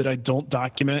build that I don't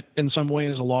document in some way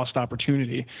is a lost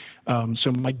opportunity.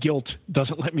 So my guilt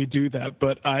doesn't let me do that.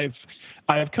 But I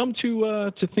have come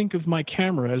to think of my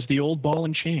camera as the old ball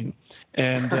and chain.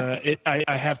 And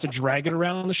I have to drag it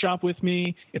around the shop with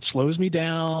me. It slows me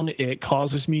down. It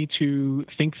causes me to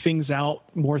think things out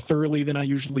more thoroughly than I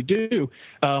usually do.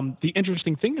 The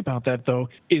interesting thing about that, though,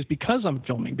 is because I'm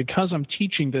filming, because I'm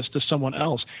teaching this to someone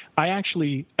else, I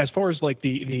actually, as far as like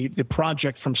the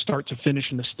project from start to finish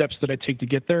and the steps that I take to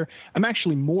get there, I'm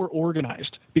actually more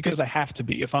organized because I have to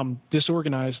be. If I'm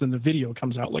disorganized, then the video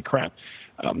comes out like crap.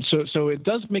 So it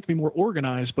does make me more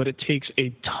organized, but it takes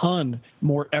a ton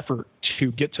more effort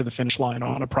to get to the finish line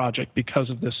on a project because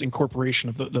of this incorporation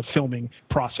of the filming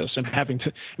process and having to.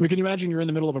 I mean, can you imagine you're in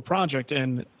the middle of a project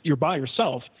and you're by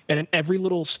yourself, and in every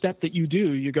little step that you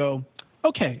do, you go,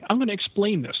 okay, I'm going to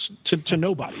explain this to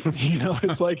nobody.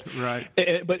 It's like, right.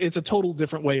 But it's a total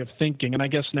different way of thinking. And I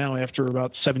guess now after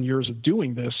about 7 years of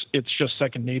doing this, it's just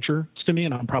second nature to me.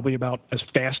 And I'm probably about as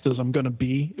fast as I'm going to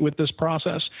be with this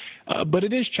process. But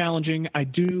it is challenging. I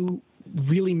do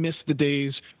really miss the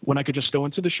days when I could just go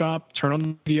into the shop, turn on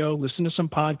the video, listen to some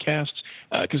podcasts.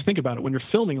 Because think about it, when you're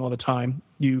filming all the time,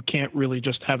 you can't really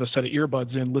just have a set of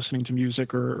earbuds in listening to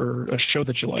music or a show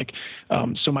that you like.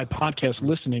 So my podcast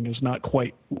listening is not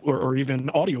quite, or even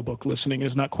audiobook listening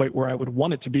is not quite where I would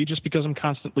want it to be, just because I'm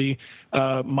constantly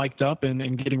mic'd up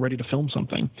and getting ready to film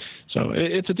something. So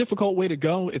it's a difficult way to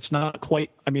go. It's not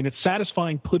quite, I mean, it's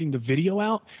satisfying putting the video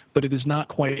out, but it is not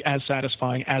quite as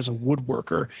satisfying as a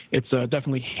woodworker. It's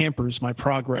definitely hampers my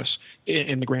progress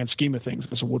in the grand scheme of things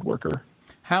as a woodworker.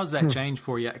 How's that changed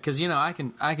for you? Because I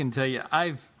can tell you,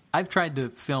 I've tried to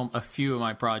film a few of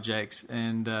my projects,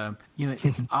 and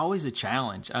it's always a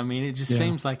challenge. I mean, it just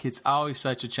seems like it's always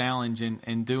such a challenge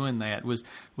in doing that. Was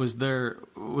there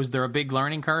a big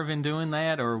learning curve in doing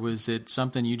that, or was it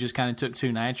something you just kind of took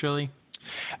to naturally?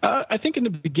 I think in the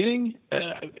beginning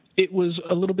it was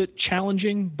a little bit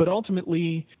challenging, but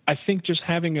ultimately I think just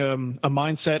having a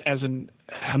mindset as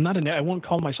I won't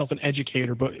call myself an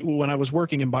educator, but when I was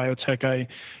working in biotech, I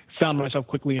found myself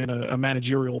quickly in a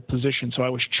managerial position, so I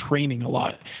was training a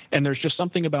lot. And there's just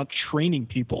something about training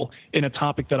people in a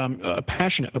topic that I'm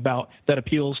passionate about that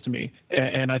appeals to me.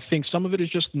 And I think some of it is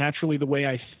just naturally the way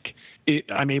I think.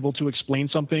 I'm able to explain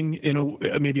something in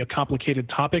maybe a complicated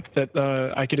topic that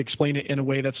I could explain it in a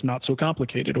way that's not so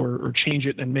complicated, or change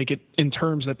it and make it in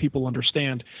terms that people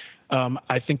understand.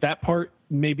 I think that part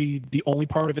may be the only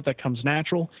part of it that comes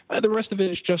natural. The rest of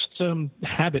it is just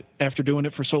habit after doing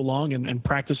it for so long and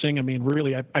practicing. I mean,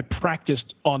 really, I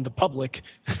practiced on the public,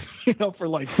 for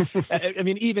like, I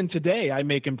mean, even today I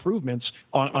make improvements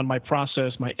on my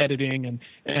process, my editing,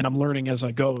 and I'm learning as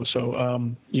I go. So,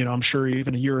 I'm sure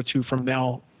even a year or two from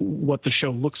now, what the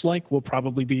show looks like will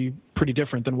probably be pretty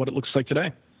different than what it looks like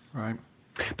today. Right.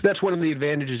 But that's one of the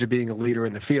advantages of being a leader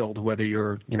in the field, whether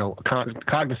you're,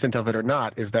 cognizant of it or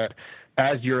not, is that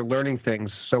as you're learning things,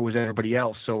 so is everybody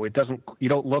else. So you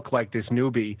don't look like this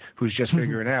newbie who's just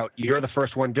figuring it out. You're the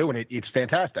first one doing it. It's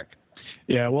fantastic.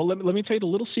 Yeah, well, let me tell you the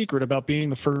little secret about being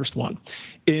the first one.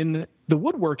 In the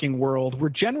woodworking world, we're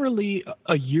generally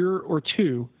a year or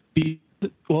two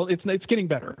well, it's getting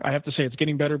better. I have to say it's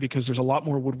getting better because there's a lot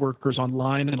more woodworkers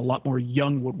online and a lot more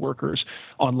young woodworkers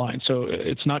online. So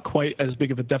it's not quite as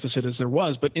big of a deficit as there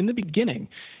was. But in the beginning,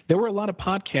 there were a lot of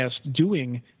podcasts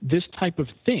doing this type of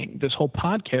thing, this whole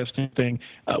podcasting thing,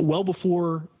 well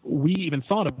before we even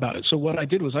thought about it. So what I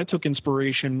did was I took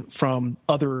inspiration from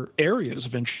other areas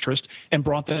of interest and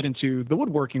brought that into the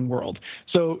woodworking world.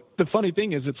 So the funny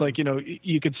thing is, it's like,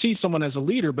 you could see someone as a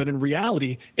leader, but in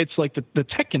reality, it's like the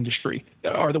tech industry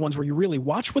are the ones where you really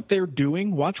watch what they're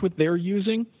doing, watch what they're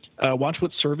using, watch what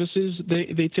services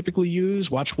they typically use,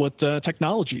 watch what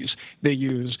technologies they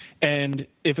use. And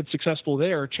if it's successful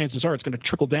there, chances are it's going to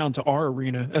trickle down to our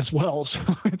arena as well.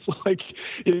 So it's like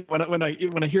when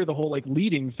I hear the whole like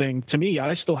leading thing, to me,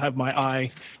 I still have my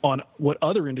eye on what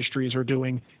other industries are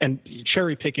doing and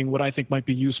cherry picking what I think might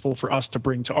be useful for us to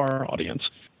bring to our audience.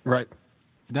 Right.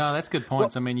 No, that's good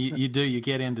points. Well, I mean, you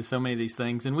get into so many of these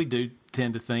things, and we do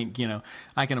tend to think,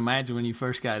 I can imagine when you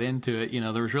first got into it,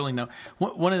 there was really no,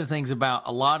 one of the things about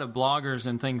a lot of bloggers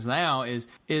and things now is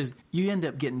you end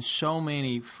up getting so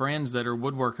many friends that are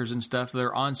woodworkers and stuff that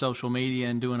are on social media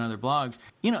and doing other blogs.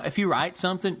 If you write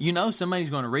something, somebody's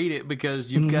going to read it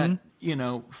because you've got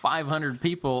 500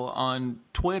 people on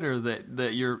Twitter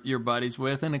that you're buddies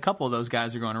with, and a couple of those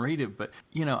guys are going to read it. But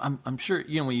I'm sure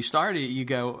when you started, you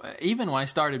go. Even when I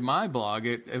started my blog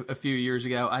a few years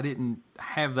ago, I didn't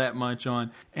have that much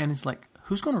on, and it's like,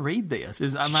 who's going to read this?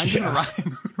 Am I going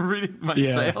to read it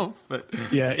myself? Yeah. But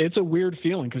it's a weird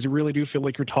feeling because you really do feel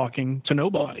like you're talking to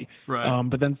nobody. Right.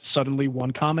 But then suddenly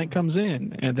one comment comes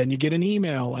in, and then you get an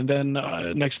email, and then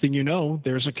next thing you know,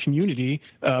 there's a community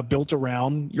built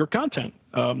around your content.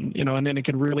 And then it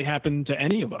can really happen to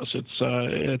any of us.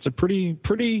 It's a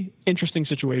pretty interesting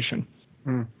situation.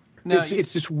 Mm. No,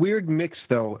 it's this weird mix,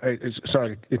 though.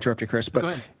 Sorry to interrupt you, Chris,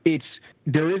 but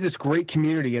there is this great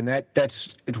community, and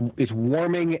it's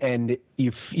warming, and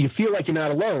you feel like you're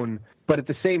not alone. But at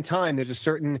the same time, there's a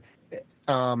certain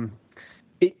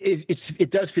it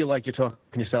does feel like you're talking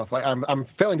to yourself. Like I'm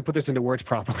failing to put this into words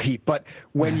properly, but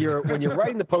when you're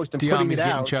writing the post and putting it out,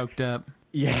 getting choked up.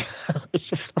 Yeah, it's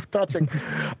just touching.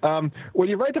 When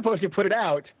you write the post and put it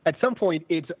out, at some point,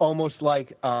 it's almost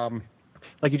like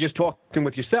you're just talking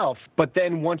with yourself. But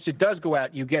then once it does go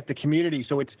out, you get the community.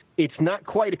 So it's not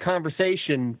quite a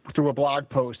conversation through a blog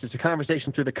post. It's a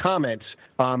conversation through the comments.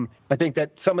 I think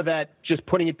that some of that, just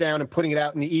putting it down and putting it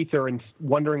out in the ether and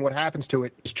wondering what happens to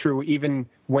it, is true even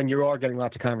when you are getting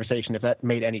lots of conversation, if that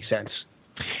made any sense.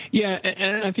 Yeah,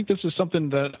 and I think this is something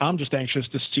that I'm just anxious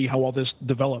to see how all this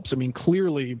develops. I mean,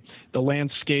 clearly the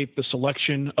landscape, the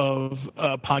selection of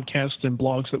podcasts and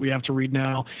blogs that we have to read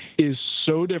now is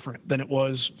so different than it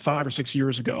was 5 or 6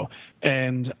 years ago.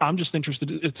 And I'm just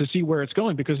interested to see where it's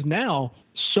going, because now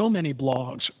so many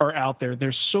blogs are out there.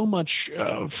 There's so much,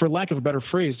 for lack of a better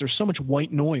phrase, there's so much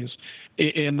white noise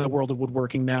in the world of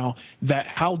woodworking now that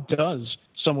how does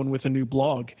someone with a new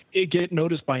blog get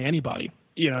noticed by anybody?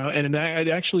 and it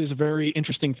actually is a very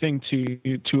interesting thing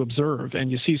to observe.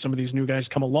 And you see some of these new guys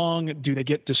come along. Do they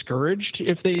get discouraged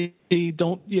if they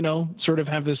don't, sort of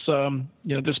have this,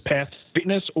 this path to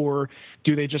fitness, or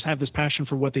do they just have this passion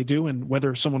for what they do, and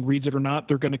whether someone reads it or not,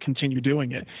 they're going to continue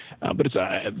doing it? But it's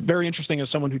very interesting as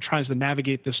someone who tries to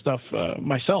navigate this stuff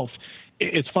myself.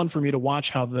 It's fun for me to watch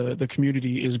how the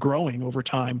community is growing over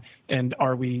time. And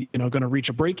are we, going to reach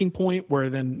a breaking point where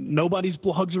then nobody's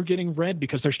blogs are getting read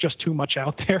because there's just too much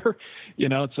out there?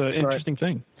 It's an interesting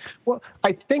thing. Well,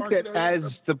 I think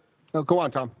Mark, go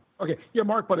on, Tom. Okay, yeah,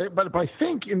 Mark, but I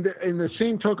think in the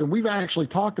same token, we've actually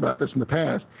talked about this in the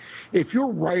past. If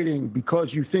you're writing because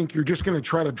you think you're just going to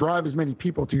try to drive as many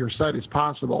people to your site as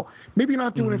possible, maybe you're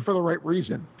not doing it for the right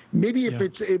reason. Maybe if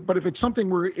it's something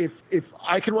where if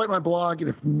I can write my blog and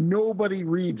if nobody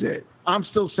reads it, I'm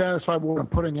still satisfied with what I'm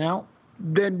putting out,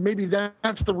 then maybe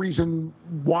that's the reason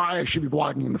why I should be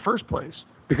blogging in the first place,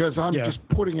 because I'm just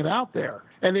putting it out there.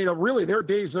 And really, there are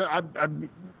days that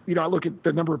I look at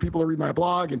the number of people that read my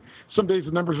blog, and some days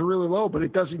the numbers are really low, but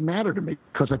it doesn't matter to me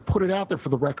because I put it out there for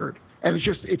the record. And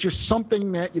it's just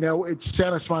something that, it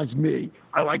satisfies me.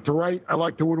 I like to write. I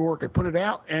like to woodwork. I put it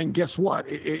out, and guess what?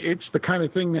 It's the kind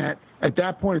of thing that at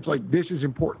that point it's like, this is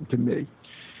important to me.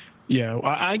 Yeah,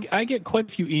 I get quite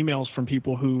a few emails from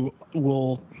people who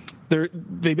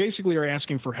they basically are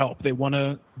asking for help. They want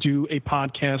to do a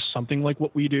podcast, something like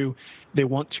what we do. They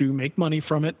want to make money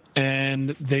from it,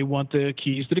 and they want the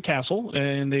keys to the castle.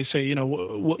 And they say,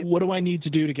 what do I need to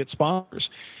do to get sponsors?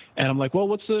 And I'm like, well,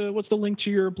 what's the link to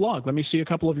your blog? Let me see a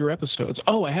couple of your episodes.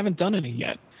 Oh, I haven't done any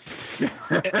yet.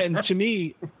 And to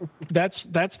me, that's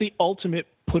the ultimate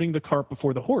putting the cart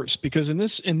before the horse, because in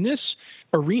this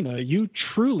arena, you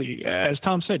truly, as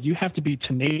Tom said, you have to be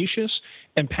tenacious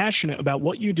and passionate about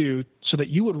what you do so that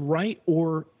you would write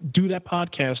or do that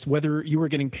podcast whether you were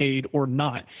getting paid or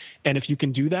not. And if you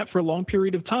can do that for a long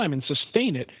period of time and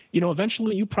sustain it,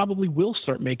 eventually you probably will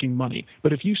start making money.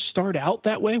 But if you start out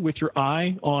that way with your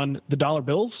eye on the dollar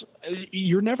bills,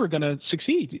 you're never going to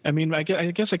succeed. I mean, I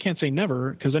guess I can't say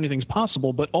never because anything's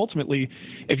possible, but ultimately,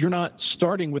 if you're not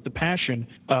starting with the passion,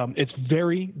 it's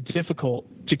very difficult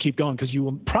to keep going because you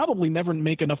will probably never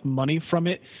make enough money from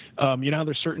it.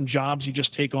 There's certain jobs you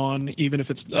just take on, even if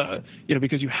it's,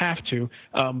 because you have to.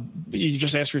 You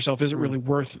just ask yourself, is it really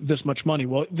worth this much money?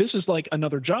 Well, this is like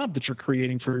another job that you're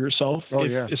creating for yourself,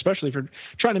 especially if you're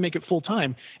trying to make it full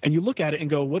time. And you look at it and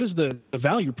go, what is the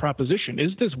value proposition?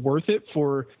 Is this worth it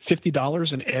for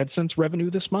 $50 in AdSense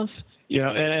revenue this month?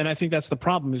 And I think that's the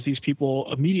problem is these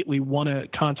people immediately want to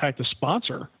contact a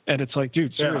sponsor. And it's like,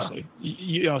 dude, seriously,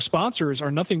 sponsors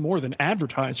are nothing more than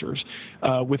advertisers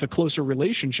with a closer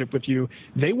relationship with you.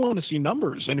 They want to see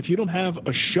numbers. And if you don't have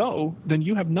a show, then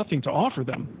you have nothing to offer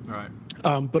them.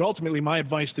 Right. But ultimately, my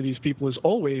advice to these people is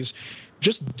always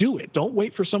just do it. Don't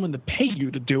wait for someone to pay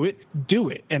you to do it. Do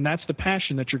it. And that's the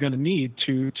passion that you're going to need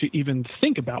to even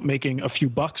think about making a few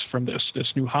bucks from this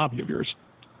new hobby of yours.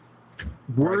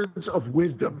 Words of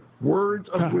wisdom, Mark.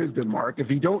 If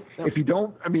you don't have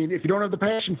the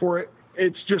passion for it,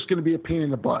 it's just going to be a pain in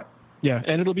the butt. Yeah,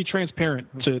 and it'll be transparent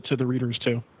to the readers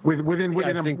too.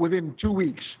 Within 2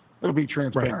 weeks, it'll be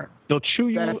transparent. Right. They'll chew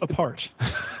you apart.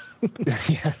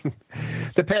 Yeah.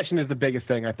 The passion is the biggest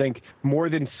thing. I think more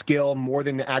than skill, more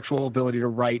than the actual ability to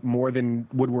write, more than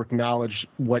woodworking knowledge,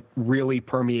 what really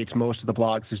permeates most of the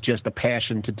blogs is just the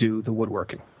passion to do the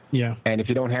woodworking. Yeah. And if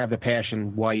you don't have the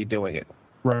passion, why are you doing it?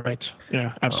 Right.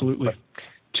 Yeah, absolutely.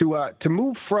 To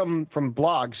move from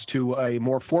blogs to a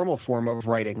more formal form of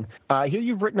writing, I hear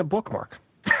you've written a book, Mark.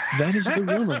 That is the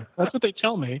rumor. That's what they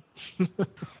tell me.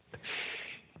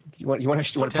 You want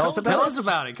to tell us about it? Tell us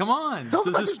about it. Come on.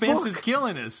 The suspense is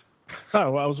killing us.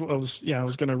 Oh, I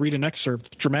was going to read an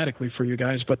excerpt dramatically for you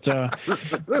guys, but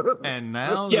and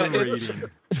now the reading.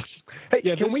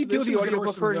 Hey, can we do the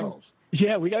audiobook version?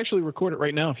 Yeah, we can actually record it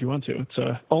right now if you want to.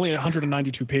 It's only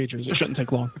 192 pages. It shouldn't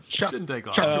take long. Shouldn't take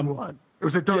long. It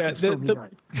was a dark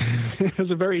night. It was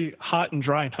a very hot and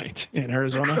dry night in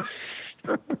Arizona.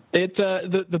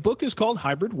 The book is called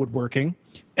Hybrid Woodworking,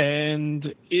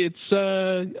 and it's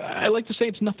I like to say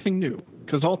it's nothing new,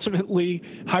 because ultimately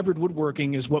hybrid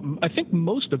woodworking is what I think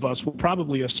most of us will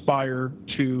probably aspire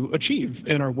to achieve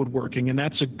in our woodworking, and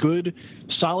that's a good,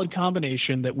 solid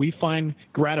combination that we find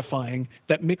gratifying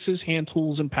that mixes hand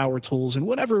tools and power tools in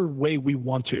whatever way we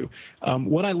want to.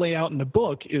 What I lay out in the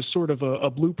book is sort of a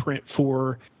blueprint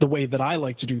for the way that I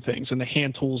like to do things and the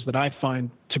hand tools that I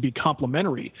find to be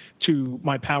complementary to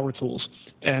my power tools.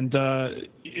 And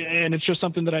and it's just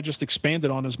something that I just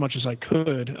expanded on as much as I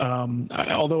could.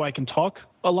 Although I can talk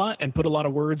a lot and put a lot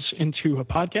of words into a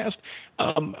podcast,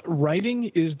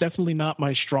 writing is definitely not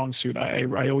my strong suit.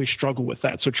 I always struggle with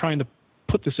that. So trying to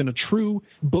put this in a true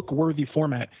book-worthy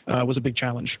format was a big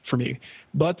challenge for me.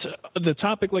 But the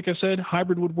topic, like I said,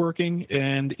 hybrid woodworking,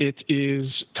 and it is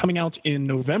coming out in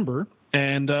November.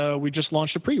 And we just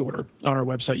launched a pre-order on our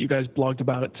website. You guys blogged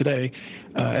about it today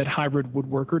at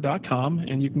hybridwoodworker.com,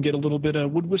 and you can get a little bit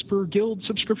of Wood Whisperer Guild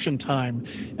subscription time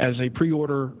as a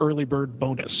pre-order early bird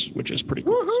bonus, which is pretty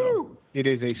cool. So, it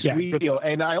is a sweet deal.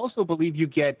 And I also believe you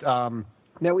get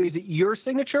now, is it your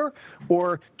signature,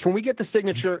 or can we get the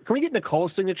signature? Can we get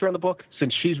Nicole's signature on the book,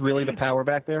 since she's really the power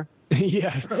back there?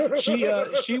 Yeah,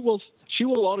 she will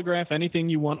autograph anything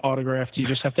you want autographed. You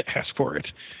just have to ask for it.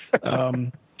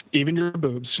 Even your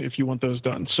boobs, if you want those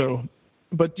done. So,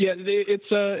 but yeah,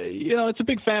 it's a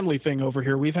big family thing over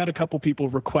here. We've had a couple people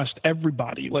request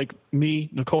everybody, like me,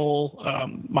 Nicole,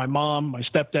 my mom, my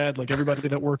stepdad, like everybody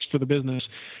that works for the business,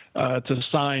 to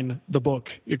sign the book,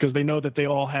 because they know that they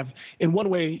all have, in one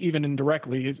way, even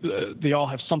indirectly, they all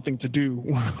have something to do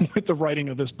with the writing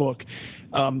of this book.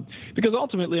 Because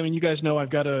ultimately, I mean, you guys know I've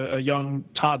got a young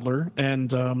toddler,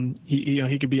 and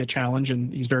he could be a challenge,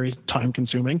 and he's very time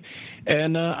consuming.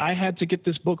 And I had to get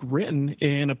this book written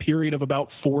in a period of about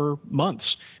 4 months,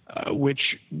 which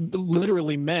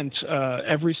literally meant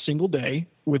every single day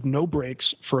with no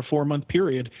breaks for a 4-month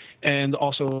period. And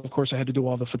also, of course, I had to do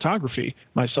all the photography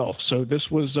myself. So this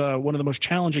was one of the most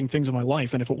challenging things in my life.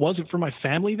 And if it wasn't for my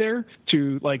family there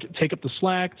to like take up the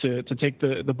slack, to take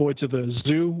the boy to the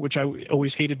zoo, which I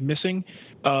always hated missing,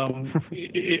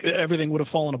 everything would have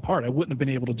fallen apart. I wouldn't have been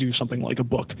able to do something like a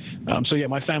book. So yeah,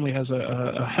 my family has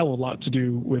a hell of a lot to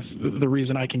do with the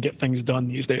reason I can get things done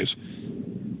these days.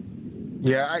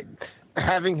 Yeah,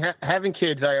 having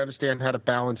kids, I understand how to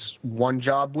balance one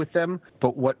job with them.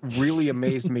 But what really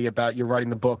amazed me about you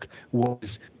writing the book was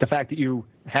the fact that you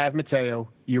have Mateo,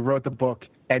 you wrote the book,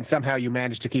 and somehow you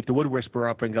managed to keep the Wood Whisperer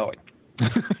up and going.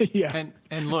 Yeah,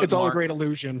 and look, it's all Mark, a great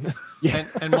illusion. Yeah.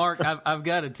 And Mark, I've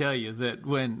got to tell you that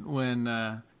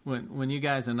when you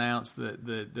guys announced that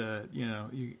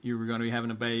you were going to be having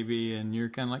a baby, and you're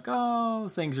kind of like, oh,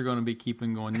 things are going to be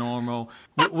keeping going normal,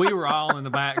 we were all in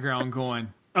the background going,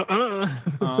 you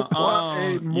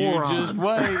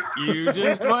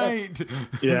just wait.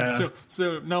 Yeah.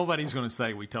 So nobody's going to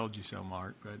say we told you so,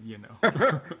 Mark, but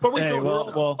But we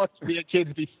well, we had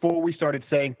kids before we started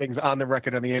saying things on the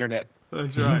record on the internet.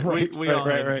 That's right.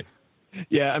 Right.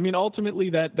 Yeah, I mean, ultimately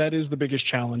that is the biggest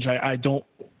challenge.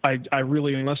 I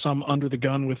really, unless I'm under the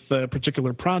gun with a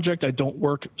particular project, I don't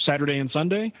work Saturday and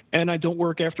Sunday, and I don't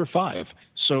work after 5.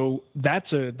 So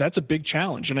that's a big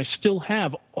challenge. And I still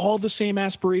have all the same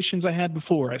aspirations I had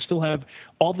before. I still have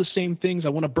all the same things. I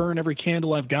want to burn every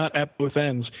candle I've got at both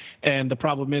ends. And the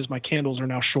problem is my candles are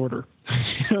now shorter.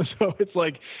 So it's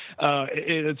like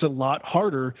it's a lot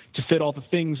harder to fit all the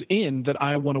things in that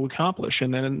I want to accomplish.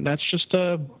 And then that's just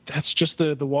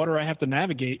the water I have to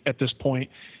navigate at this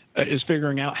point. Is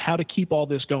figuring out how to keep all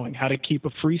this going, how to keep a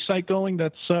free site going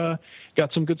that's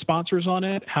got some good sponsors on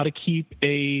it, how to keep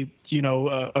a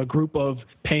group of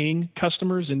paying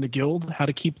customers in the guild, how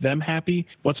to keep them happy.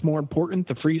 What's more important,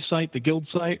 the free site, the guild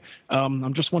site?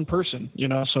 I'm just one person,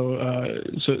 so I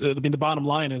mean, the bottom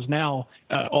line is now,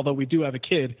 although we do have a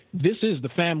kid, this is the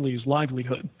family's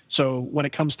livelihood. So when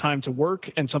it comes time to work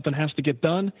and something has to get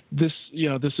done, this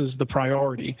is the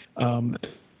priority.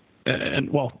 And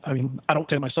well, I mean, I don't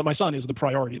say my son is the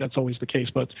priority. That's always the case,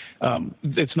 but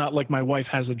it's not like my wife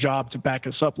has a job to back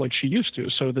us up like she used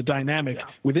to. So the dynamic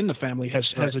within the family has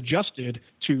adjusted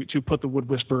to put the Wood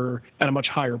Whisperer at a much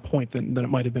higher point than it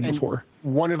might have been before.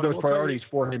 One of those priorities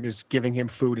for him is giving him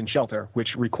food and shelter, which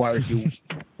requires you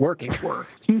working.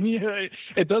 Yeah,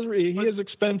 it does. He is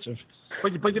expensive.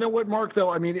 But you know what, Mark,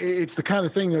 though? I mean, it's the kind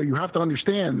of thing that you have to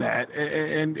understand that,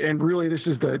 and really this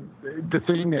is the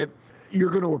thing that you're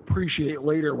going to appreciate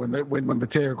later when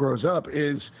Mateo grows up,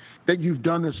 is that you've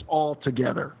done this all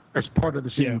together as part of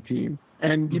the same team.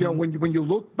 And when you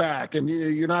look back, and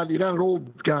you're not an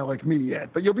old guy like me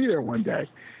yet, but you'll be there one day,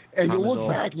 and you'll look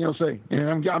back and you'll say,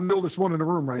 I'm the oldest one in the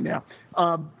room right now.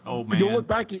 Oh man, you'll look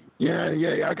back,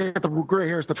 I got the gray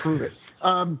hairs to prove it.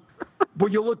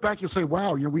 But you'll look back, you'll say,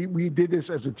 wow, we did this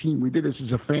as a team, we did this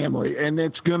as a family, and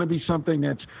it's going to be something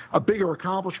that's a bigger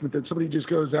accomplishment than somebody just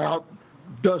goes out,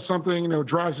 does something,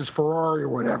 drives his Ferrari or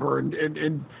whatever,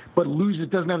 but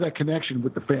doesn't have that connection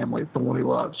with the family, the one he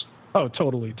loves. Oh,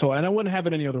 totally. And I wouldn't have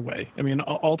it any other way. I mean,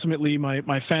 ultimately,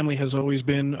 my family has always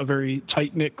been a very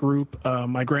tight-knit group.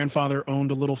 My grandfather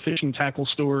owned a little fishing tackle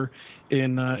store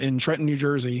in Trenton, New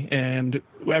Jersey, and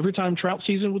every time trout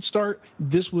season would start,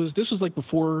 this was like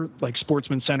before like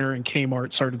Sportsman Center and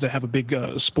Kmart started to have a big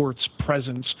sports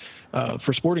presence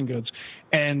for sporting goods,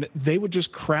 and they would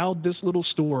just crowd this little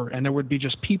store, and there would be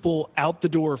just people out the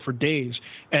door for days,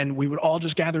 and we would all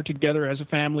just gather together as a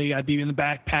family. I'd be in the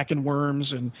back packing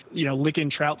worms and licking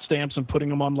trout stamps and putting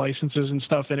them on licenses and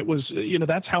stuff, and it was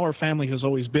that's how our family has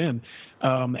always been,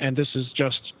 and this is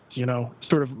just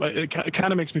sort of, it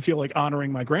kind of makes me feel like honoring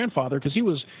my grandfather because he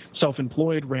was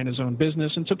self-employed, ran his own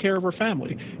business, and took care of our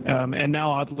family. And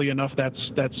now, oddly enough, that's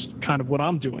kind of what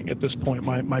I'm doing at this point.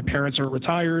 My parents are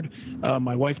retired.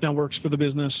 My wife now works for the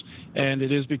business, and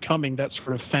it is becoming that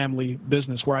sort of family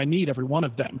business where I need every one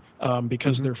of them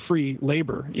because they're free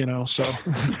labor, So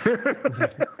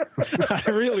I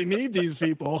really need these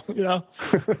people, Okay,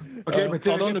 but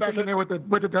then get back in there with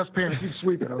the dustpan and keep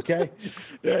sweeping, okay?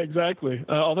 Yeah, exactly.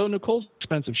 Although Nicole's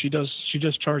expensive, she does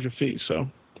charge a fee. So,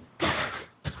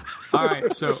 all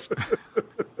right. So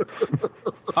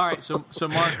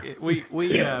Mark,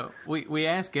 we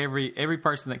ask every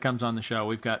person that comes on the show.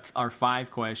 We've got our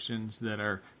 5 questions that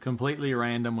are completely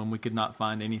random when we could not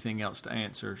find anything else to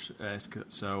answer.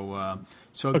 So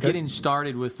okay. Getting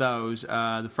started with those.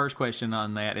 The first question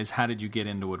on that is, how did you get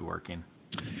into woodworking?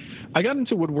 I got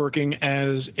into woodworking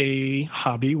as a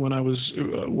hobby when I was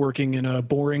working in a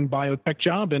boring biotech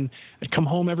job, and I'd come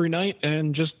home every night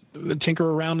and just tinker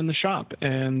around in the shop.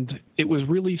 And it was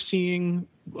really seeing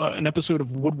an episode of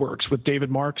Woodworks with David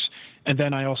Marks, and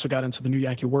then I also got into the New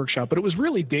Yankee Workshop. But it was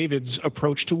really David's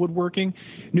approach to woodworking.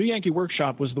 New Yankee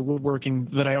Workshop was the woodworking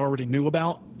that I already knew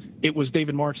about. It was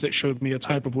David Marks that showed me a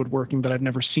type of woodworking that I've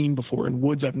never seen before, and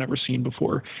woods I've never seen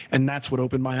before. And that's what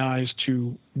opened my eyes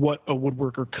to what a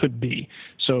woodworker could be.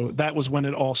 So that was when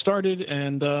it all started,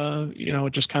 and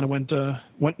it just kind of went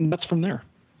nuts from there.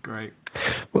 Great.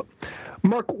 Well,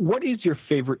 Mark, what is your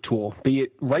favorite tool? Be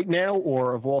it right now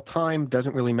or of all time,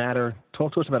 doesn't really matter.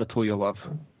 Talk to us about a tool you love.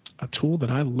 A tool that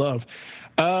I love.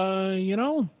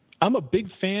 I'm a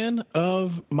big fan of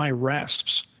my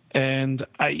rasps. And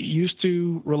I used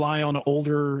to rely on an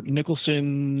older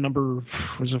Nicholson number,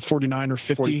 was it 49 or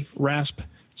 50 rasp,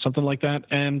 something like that.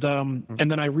 And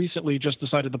then I recently just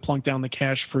decided to plunk down the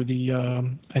cash for the I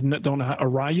don't know how,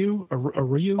 Aryu.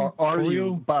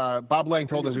 Bob Lang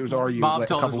told us it was RU. Bob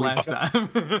told us last time.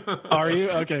 RU?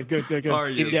 Okay, good.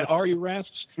 RU. Yeah, RU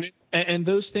rasps. And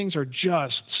those things are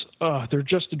just they're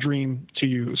just a dream to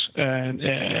use.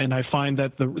 And I find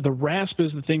that the rasp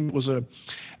is the thing that was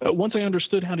once I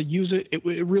understood how to use it,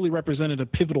 it really represented a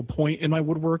pivotal point in my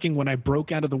woodworking when I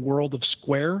broke out of the world of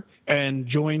square and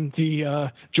joined the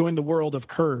world of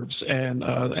curves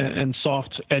and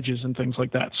soft edges and things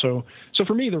like that. So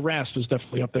for me, the rasp is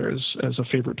definitely up there as a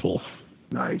favorite tool.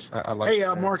 Nice. I like hey,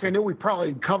 Mark, I know we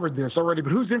probably covered this already,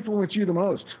 but who's influenced you the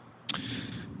most?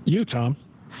 You, Tom.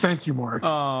 Thank you, Mark.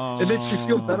 Oh. It makes me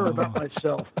feel better about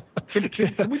myself.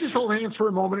 Can we just hold hands for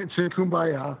a moment and say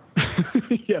kumbaya?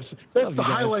 Yes. That's the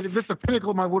highlight. That's the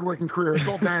pinnacle of my woodworking career. It's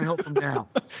all downhill from now.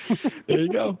 There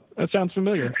you go. That sounds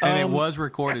familiar. And it was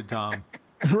recorded, Tom.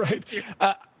 Right.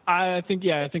 I think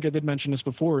I did mention this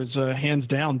before. It's hands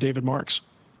down David Marks.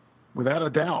 Without a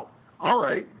doubt. All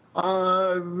right.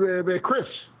 Chris,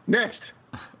 next.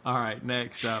 All right,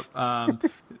 next up.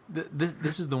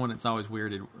 This is the one that's always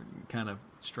weirded, kind of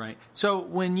strange. So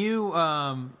when you,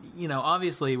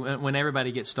 obviously when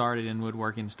everybody gets started in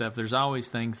woodworking stuff, there's always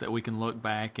things that we can look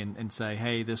back and say,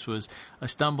 hey, this was a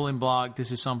stumbling block.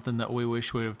 This is something that we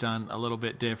wish we would have done a little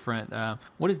bit different.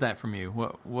 What is that from you?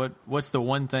 What's the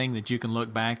one thing that you can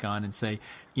look back on and say,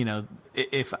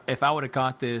 if I would have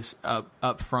caught this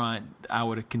up front, I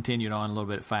would have continued on a little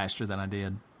bit faster than I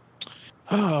did?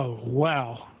 Oh,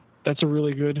 wow. That's a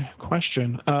really good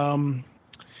question.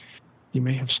 You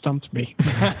may have stumped me.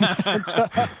 I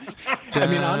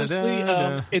mean,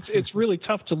 honestly, it's really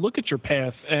tough to look at your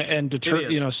path and deter,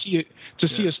 see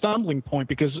a stumbling point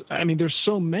because, I mean, there's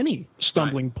so many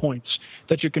stumbling points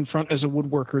that you confront as a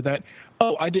woodworker that,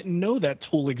 I didn't know that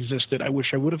tool existed. I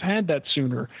wish I would have had that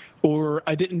sooner. Or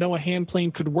I didn't know a hand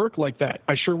plane could work like that.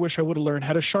 I sure wish I would have learned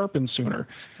how to sharpen sooner.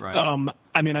 Right.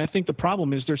 I mean, I think the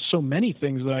problem is there's so many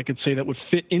things that I could say that would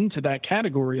fit into that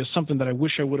category as something that I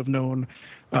wish I would have known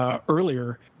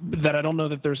earlier, that I don't know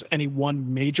that there's any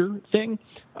one major thing.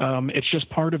 It's just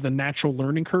part of the natural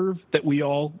learning curve that we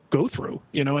all go through,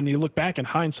 and you look back in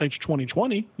hindsight's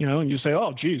 2020, and you say,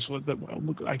 oh, geez,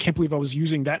 I can't believe I was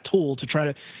using that tool to try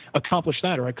to accomplish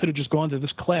that, or I could have just gone to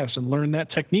this class and learned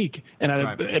that technique, and I'd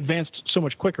have advanced so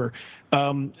much quicker.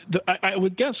 I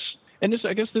would guess, and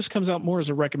I guess this comes out more as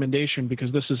a recommendation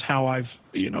because this is how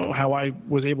how I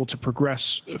was able to progress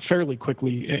fairly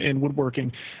quickly in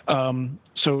woodworking.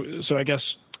 So I guess,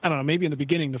 I don't know, maybe in the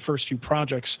beginning, the first few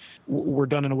projects were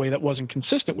done in a way that wasn't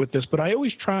consistent with this, but I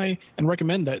always try and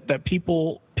recommend that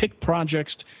people pick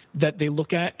projects that they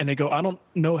look at and they go, I don't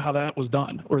know how that was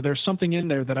done, or there's something in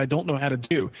there that I don't know how to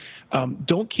do.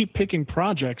 Don't keep picking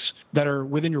projects that are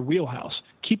within your wheelhouse.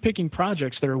 Keep picking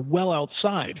projects that are well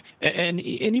outside. And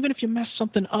even if you mess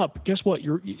something up, guess what?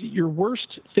 Your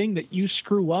worst thing that you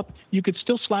screw up, you could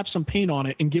still slap some paint on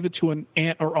it and give it to an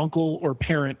aunt or uncle or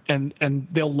parent, and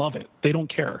they'll love it. They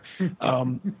don't care.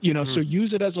 So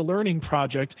use it as a learning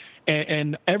project,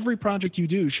 and every project you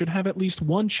do should have at least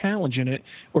one challenge in it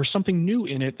or something new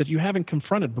in it that you haven't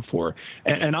confronted before.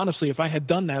 And honestly, if I had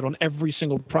done that on every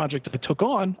single project that I took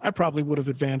on, I probably would have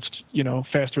advanced,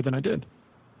 faster than I did.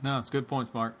 No, it's good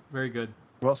points, Mark. Very good.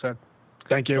 Well said.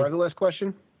 Thank you. Do I have the last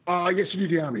question? Yes, you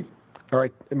do, Tommy. All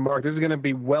right, Mark, this is going to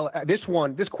be this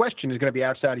question is going to be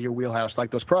outside of your wheelhouse like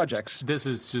those projects. This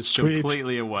is just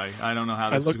completely away. I don't know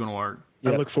how this is going to work.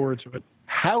 I look forward to it.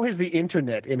 How has the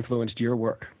internet influenced your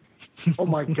work? Oh,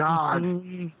 my God.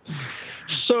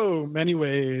 So many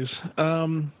ways.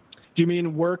 Do you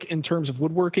mean work in terms of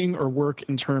woodworking or work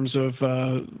in terms of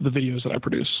the videos that I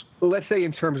produce? Well, let's say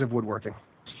in terms of woodworking.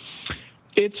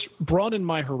 It's broadened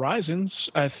my horizons.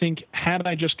 I think had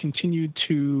I just continued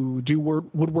to do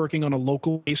woodworking on a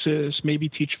local basis, maybe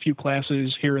teach a few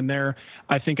classes here and there,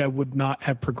 I think I would not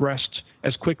have progressed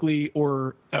as quickly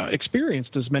or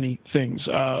experienced as many things.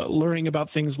 Learning about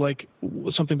things like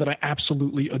something that I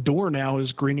absolutely adore now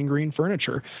is Green and Green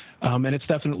Furniture. And it's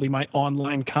definitely my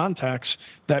online contacts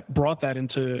that brought that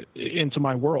into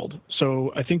my world.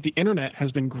 So I think the internet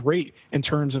has been great in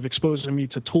terms of exposing me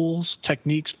to tools,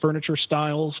 techniques, furniture styles,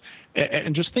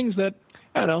 and just things that,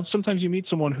 I don't know, sometimes you meet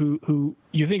someone who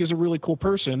you think is a really cool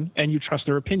person and you trust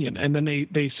their opinion. And then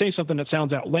they say something that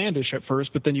sounds outlandish at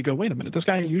first, but then you go, wait a minute, this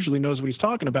guy usually knows what he's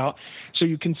talking about. So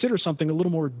you consider something a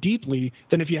little more deeply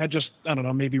than if you had just, I don't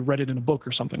know, maybe read it in a book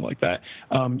or something like that.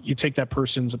 You take that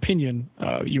person's opinion,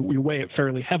 you weigh it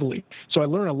fairly heavily. So I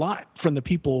learn a lot from the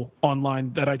people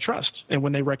online that I trust. And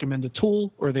when they recommend a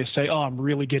tool or they say, oh, I'm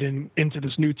really getting into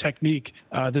this new technique,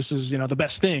 this is, the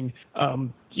best thing,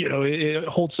 it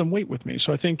holds some weight with me.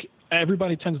 So I think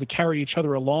everybody tends to carry each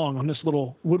other along on this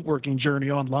little woodworking journey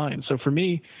online. So for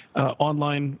me,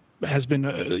 online has been,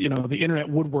 the internet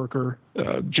woodworker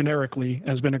generically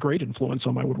has been a great influence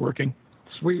on my woodworking.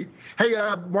 Sweet. Hey,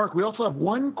 Mark, we also have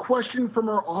one question from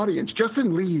our audience.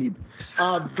 Justin Lieb,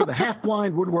 for the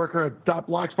half-blind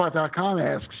woodworker.blogspot.com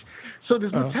asks, so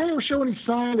does Mateo show any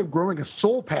sign of growing a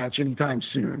soul patch anytime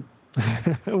soon?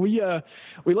 We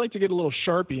like to get a little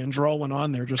Sharpie and draw one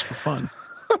on there just for fun.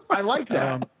 I like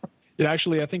that.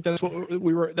 Actually, I think that's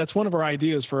what that's one of our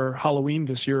ideas for Halloween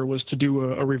this year was to do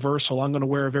a reversal. I'm going to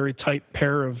wear a very tight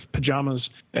pair of pajamas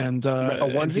and a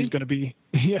onesie? And he's going to be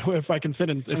if I can fit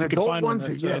in, if an I can find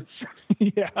one. Yes.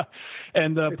 Yeah,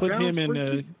 and put him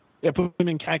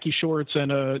in khaki shorts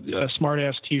and a smart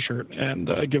ass T-shirt and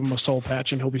give him a soul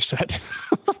patch and he'll be set.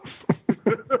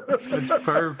 That's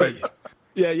perfect.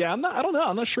 Yeah. I don't know.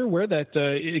 I'm not sure where that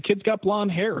kid's got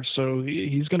blonde hair, so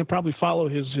he's going to probably follow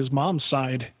his mom's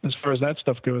side as far as that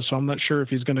stuff goes. So I'm not sure if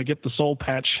he's going to get the soul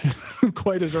patch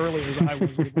quite as early as I was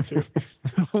able to.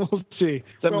 We'll see.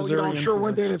 I'm sure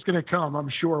one day it's going to come. I'm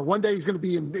sure one day he's going to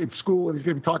be in school and he's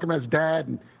going to be talking about his dad,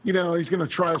 and he's going to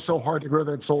try so hard to grow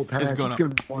that soul patch. It's going to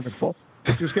be wonderful.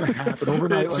 It's just going to happen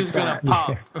overnight. It's just going to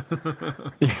pop.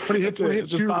 When he hits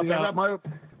puberty,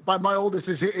 my oldest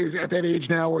is at that age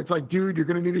now where it's like, dude, you're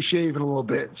going to need a shave in a little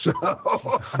bit. So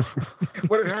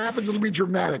when it happens, it'll be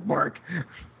dramatic, Mark.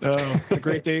 Oh, the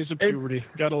great days of puberty.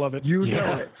 Gotta love it. You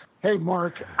know it. Hey,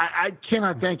 Mark, I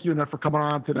cannot thank you enough for coming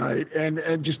on tonight.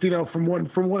 And just, from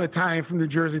one Italian from New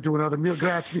Jersey to another, mil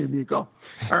grazie, amico.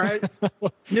 All right?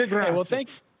 Mil grazie. Well,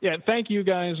 Yeah, thank you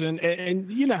guys, and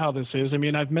you know how this is. I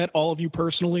mean, I've met all of you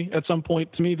personally at some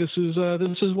point. To me, this is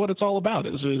what it's all about.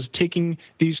 Is taking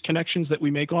these connections that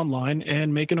we make online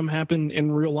and making them happen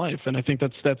in real life. And I think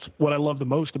that's what I love the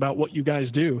most about what you guys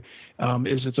do.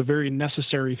 Is it's a very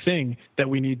necessary thing that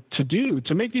we need to do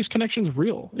to make these connections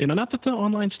real. You know, not that the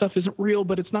online stuff isn't real,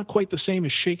 but it's not quite the same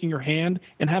as shaking your hand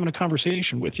and having a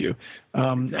conversation with you.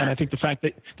 And I think the fact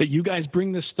that you guys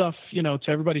bring this stuff, you know, to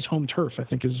everybody's home turf, I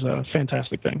think is a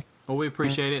fantastic thing. Well, we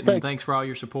appreciate it, and thanks for all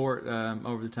your support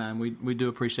over the time. We do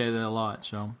appreciate it a lot,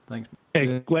 so thanks.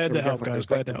 Hey, glad to help, guys.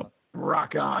 Glad to help.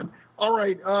 Rock on. All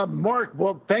right, Mark.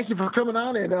 Well, thank you for coming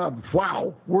on, and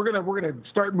wow, we're gonna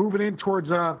start moving in towards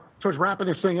wrapping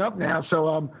this thing up now.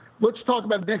 So let's talk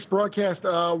about the next broadcast.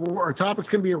 Our topic's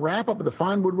going to be a wrap up of the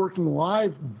Fine Woodworking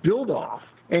Live build off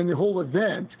and the whole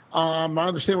event. I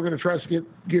understand we're going to try to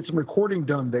get some recording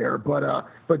done there, but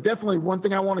definitely one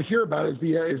thing I want to hear about is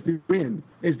the win,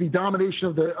 is the domination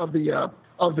of the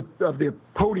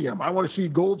podium. I want to see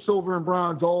gold, silver, and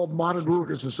bronze, all Modern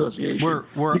Woodworkers Association.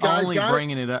 We're only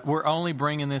bringing it up. We're only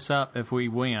bringing this up if we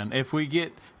win. If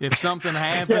something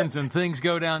happens and things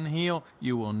go downhill,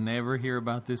 you will never hear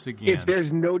about this again. If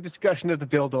there's no discussion of the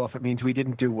build-off, it means we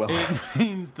didn't do well. It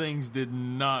means things did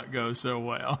not go so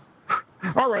well.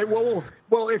 All right. Well,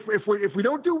 if we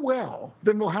don't do well,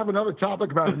 then we'll have another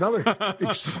topic about another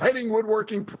exciting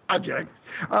woodworking project.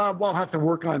 We'll have to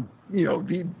work on,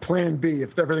 the plan B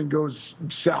if everything goes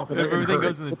south. If everything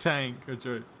goes in the tank. That's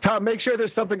right. Tom, make sure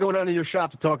there's something going on in your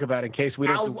shop to talk about in case we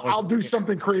don't. I'll do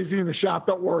something crazy in the shop.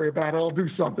 Don't worry about it. I'll do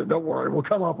something. Don't worry. We'll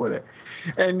come up with it.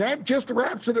 And that just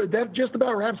about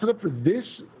wraps it up for this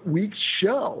week's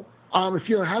show. If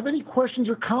you have any questions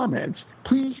or comments,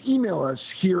 please email us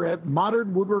here at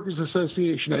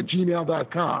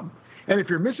modernwoodworkersassociation@gmail.com. And if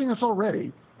you're missing us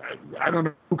already, I don't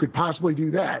know who could possibly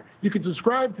do that. You can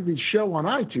subscribe to the show on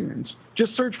iTunes.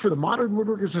 Just search for the Modern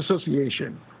Woodworkers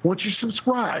Association. Once you're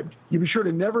subscribed, you'll be sure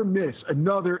to never miss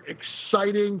another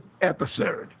exciting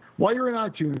episode. While you're in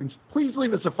iTunes, please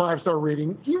leave us a 5-star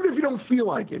rating, even if you don't feel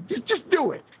like it. Just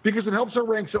do it, because it helps our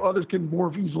rank so others can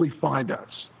more easily find us.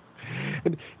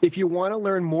 And if you want to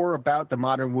learn more about the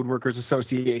Modern Woodworkers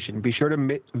Association, be sure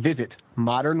to visit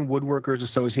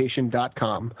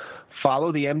modernwoodworkersassociation.com.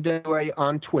 Follow the MWA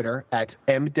on Twitter at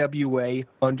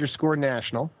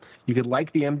MWA_national. You could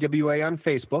like the MWA on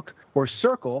Facebook or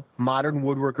circle Modern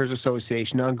Woodworkers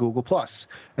Association on Google+.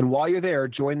 And while you're there,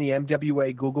 join the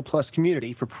MWA Google+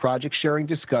 community for project sharing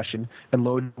discussion and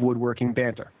load woodworking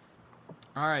banter.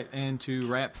 All right, and to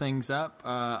wrap things up,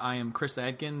 I am Chris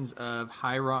Adkins of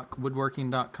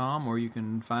HighRockWoodworking.com, or you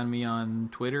can find me on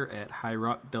Twitter at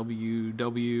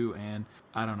HighRockWW, and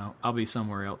I don't know, I'll be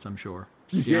somewhere else, I'm sure.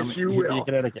 Yes, you will.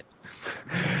 Connecticut.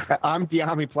 I'm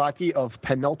Diami Plotke of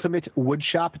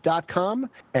PenultimateWoodshop.com,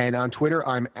 and on Twitter,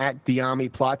 I'm at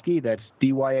Diami Plotke. That's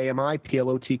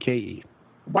DYAMIPLOTKE.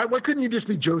 Why couldn't you just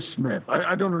be Joe Smith?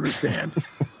 I don't understand.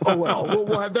 Oh,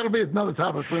 well, that'll be another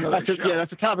topic for another show. Yeah,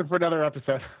 that's a topic for another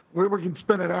episode. We can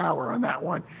spend an hour on that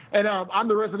one. And I'm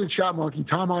the resident shop monkey,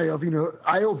 Tom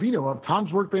Iovino of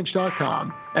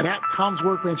Tom'sWorkbench.com and at Tom's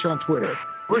Workbench on Twitter.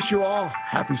 Wish you all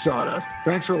happy sawdust.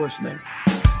 Thanks for listening.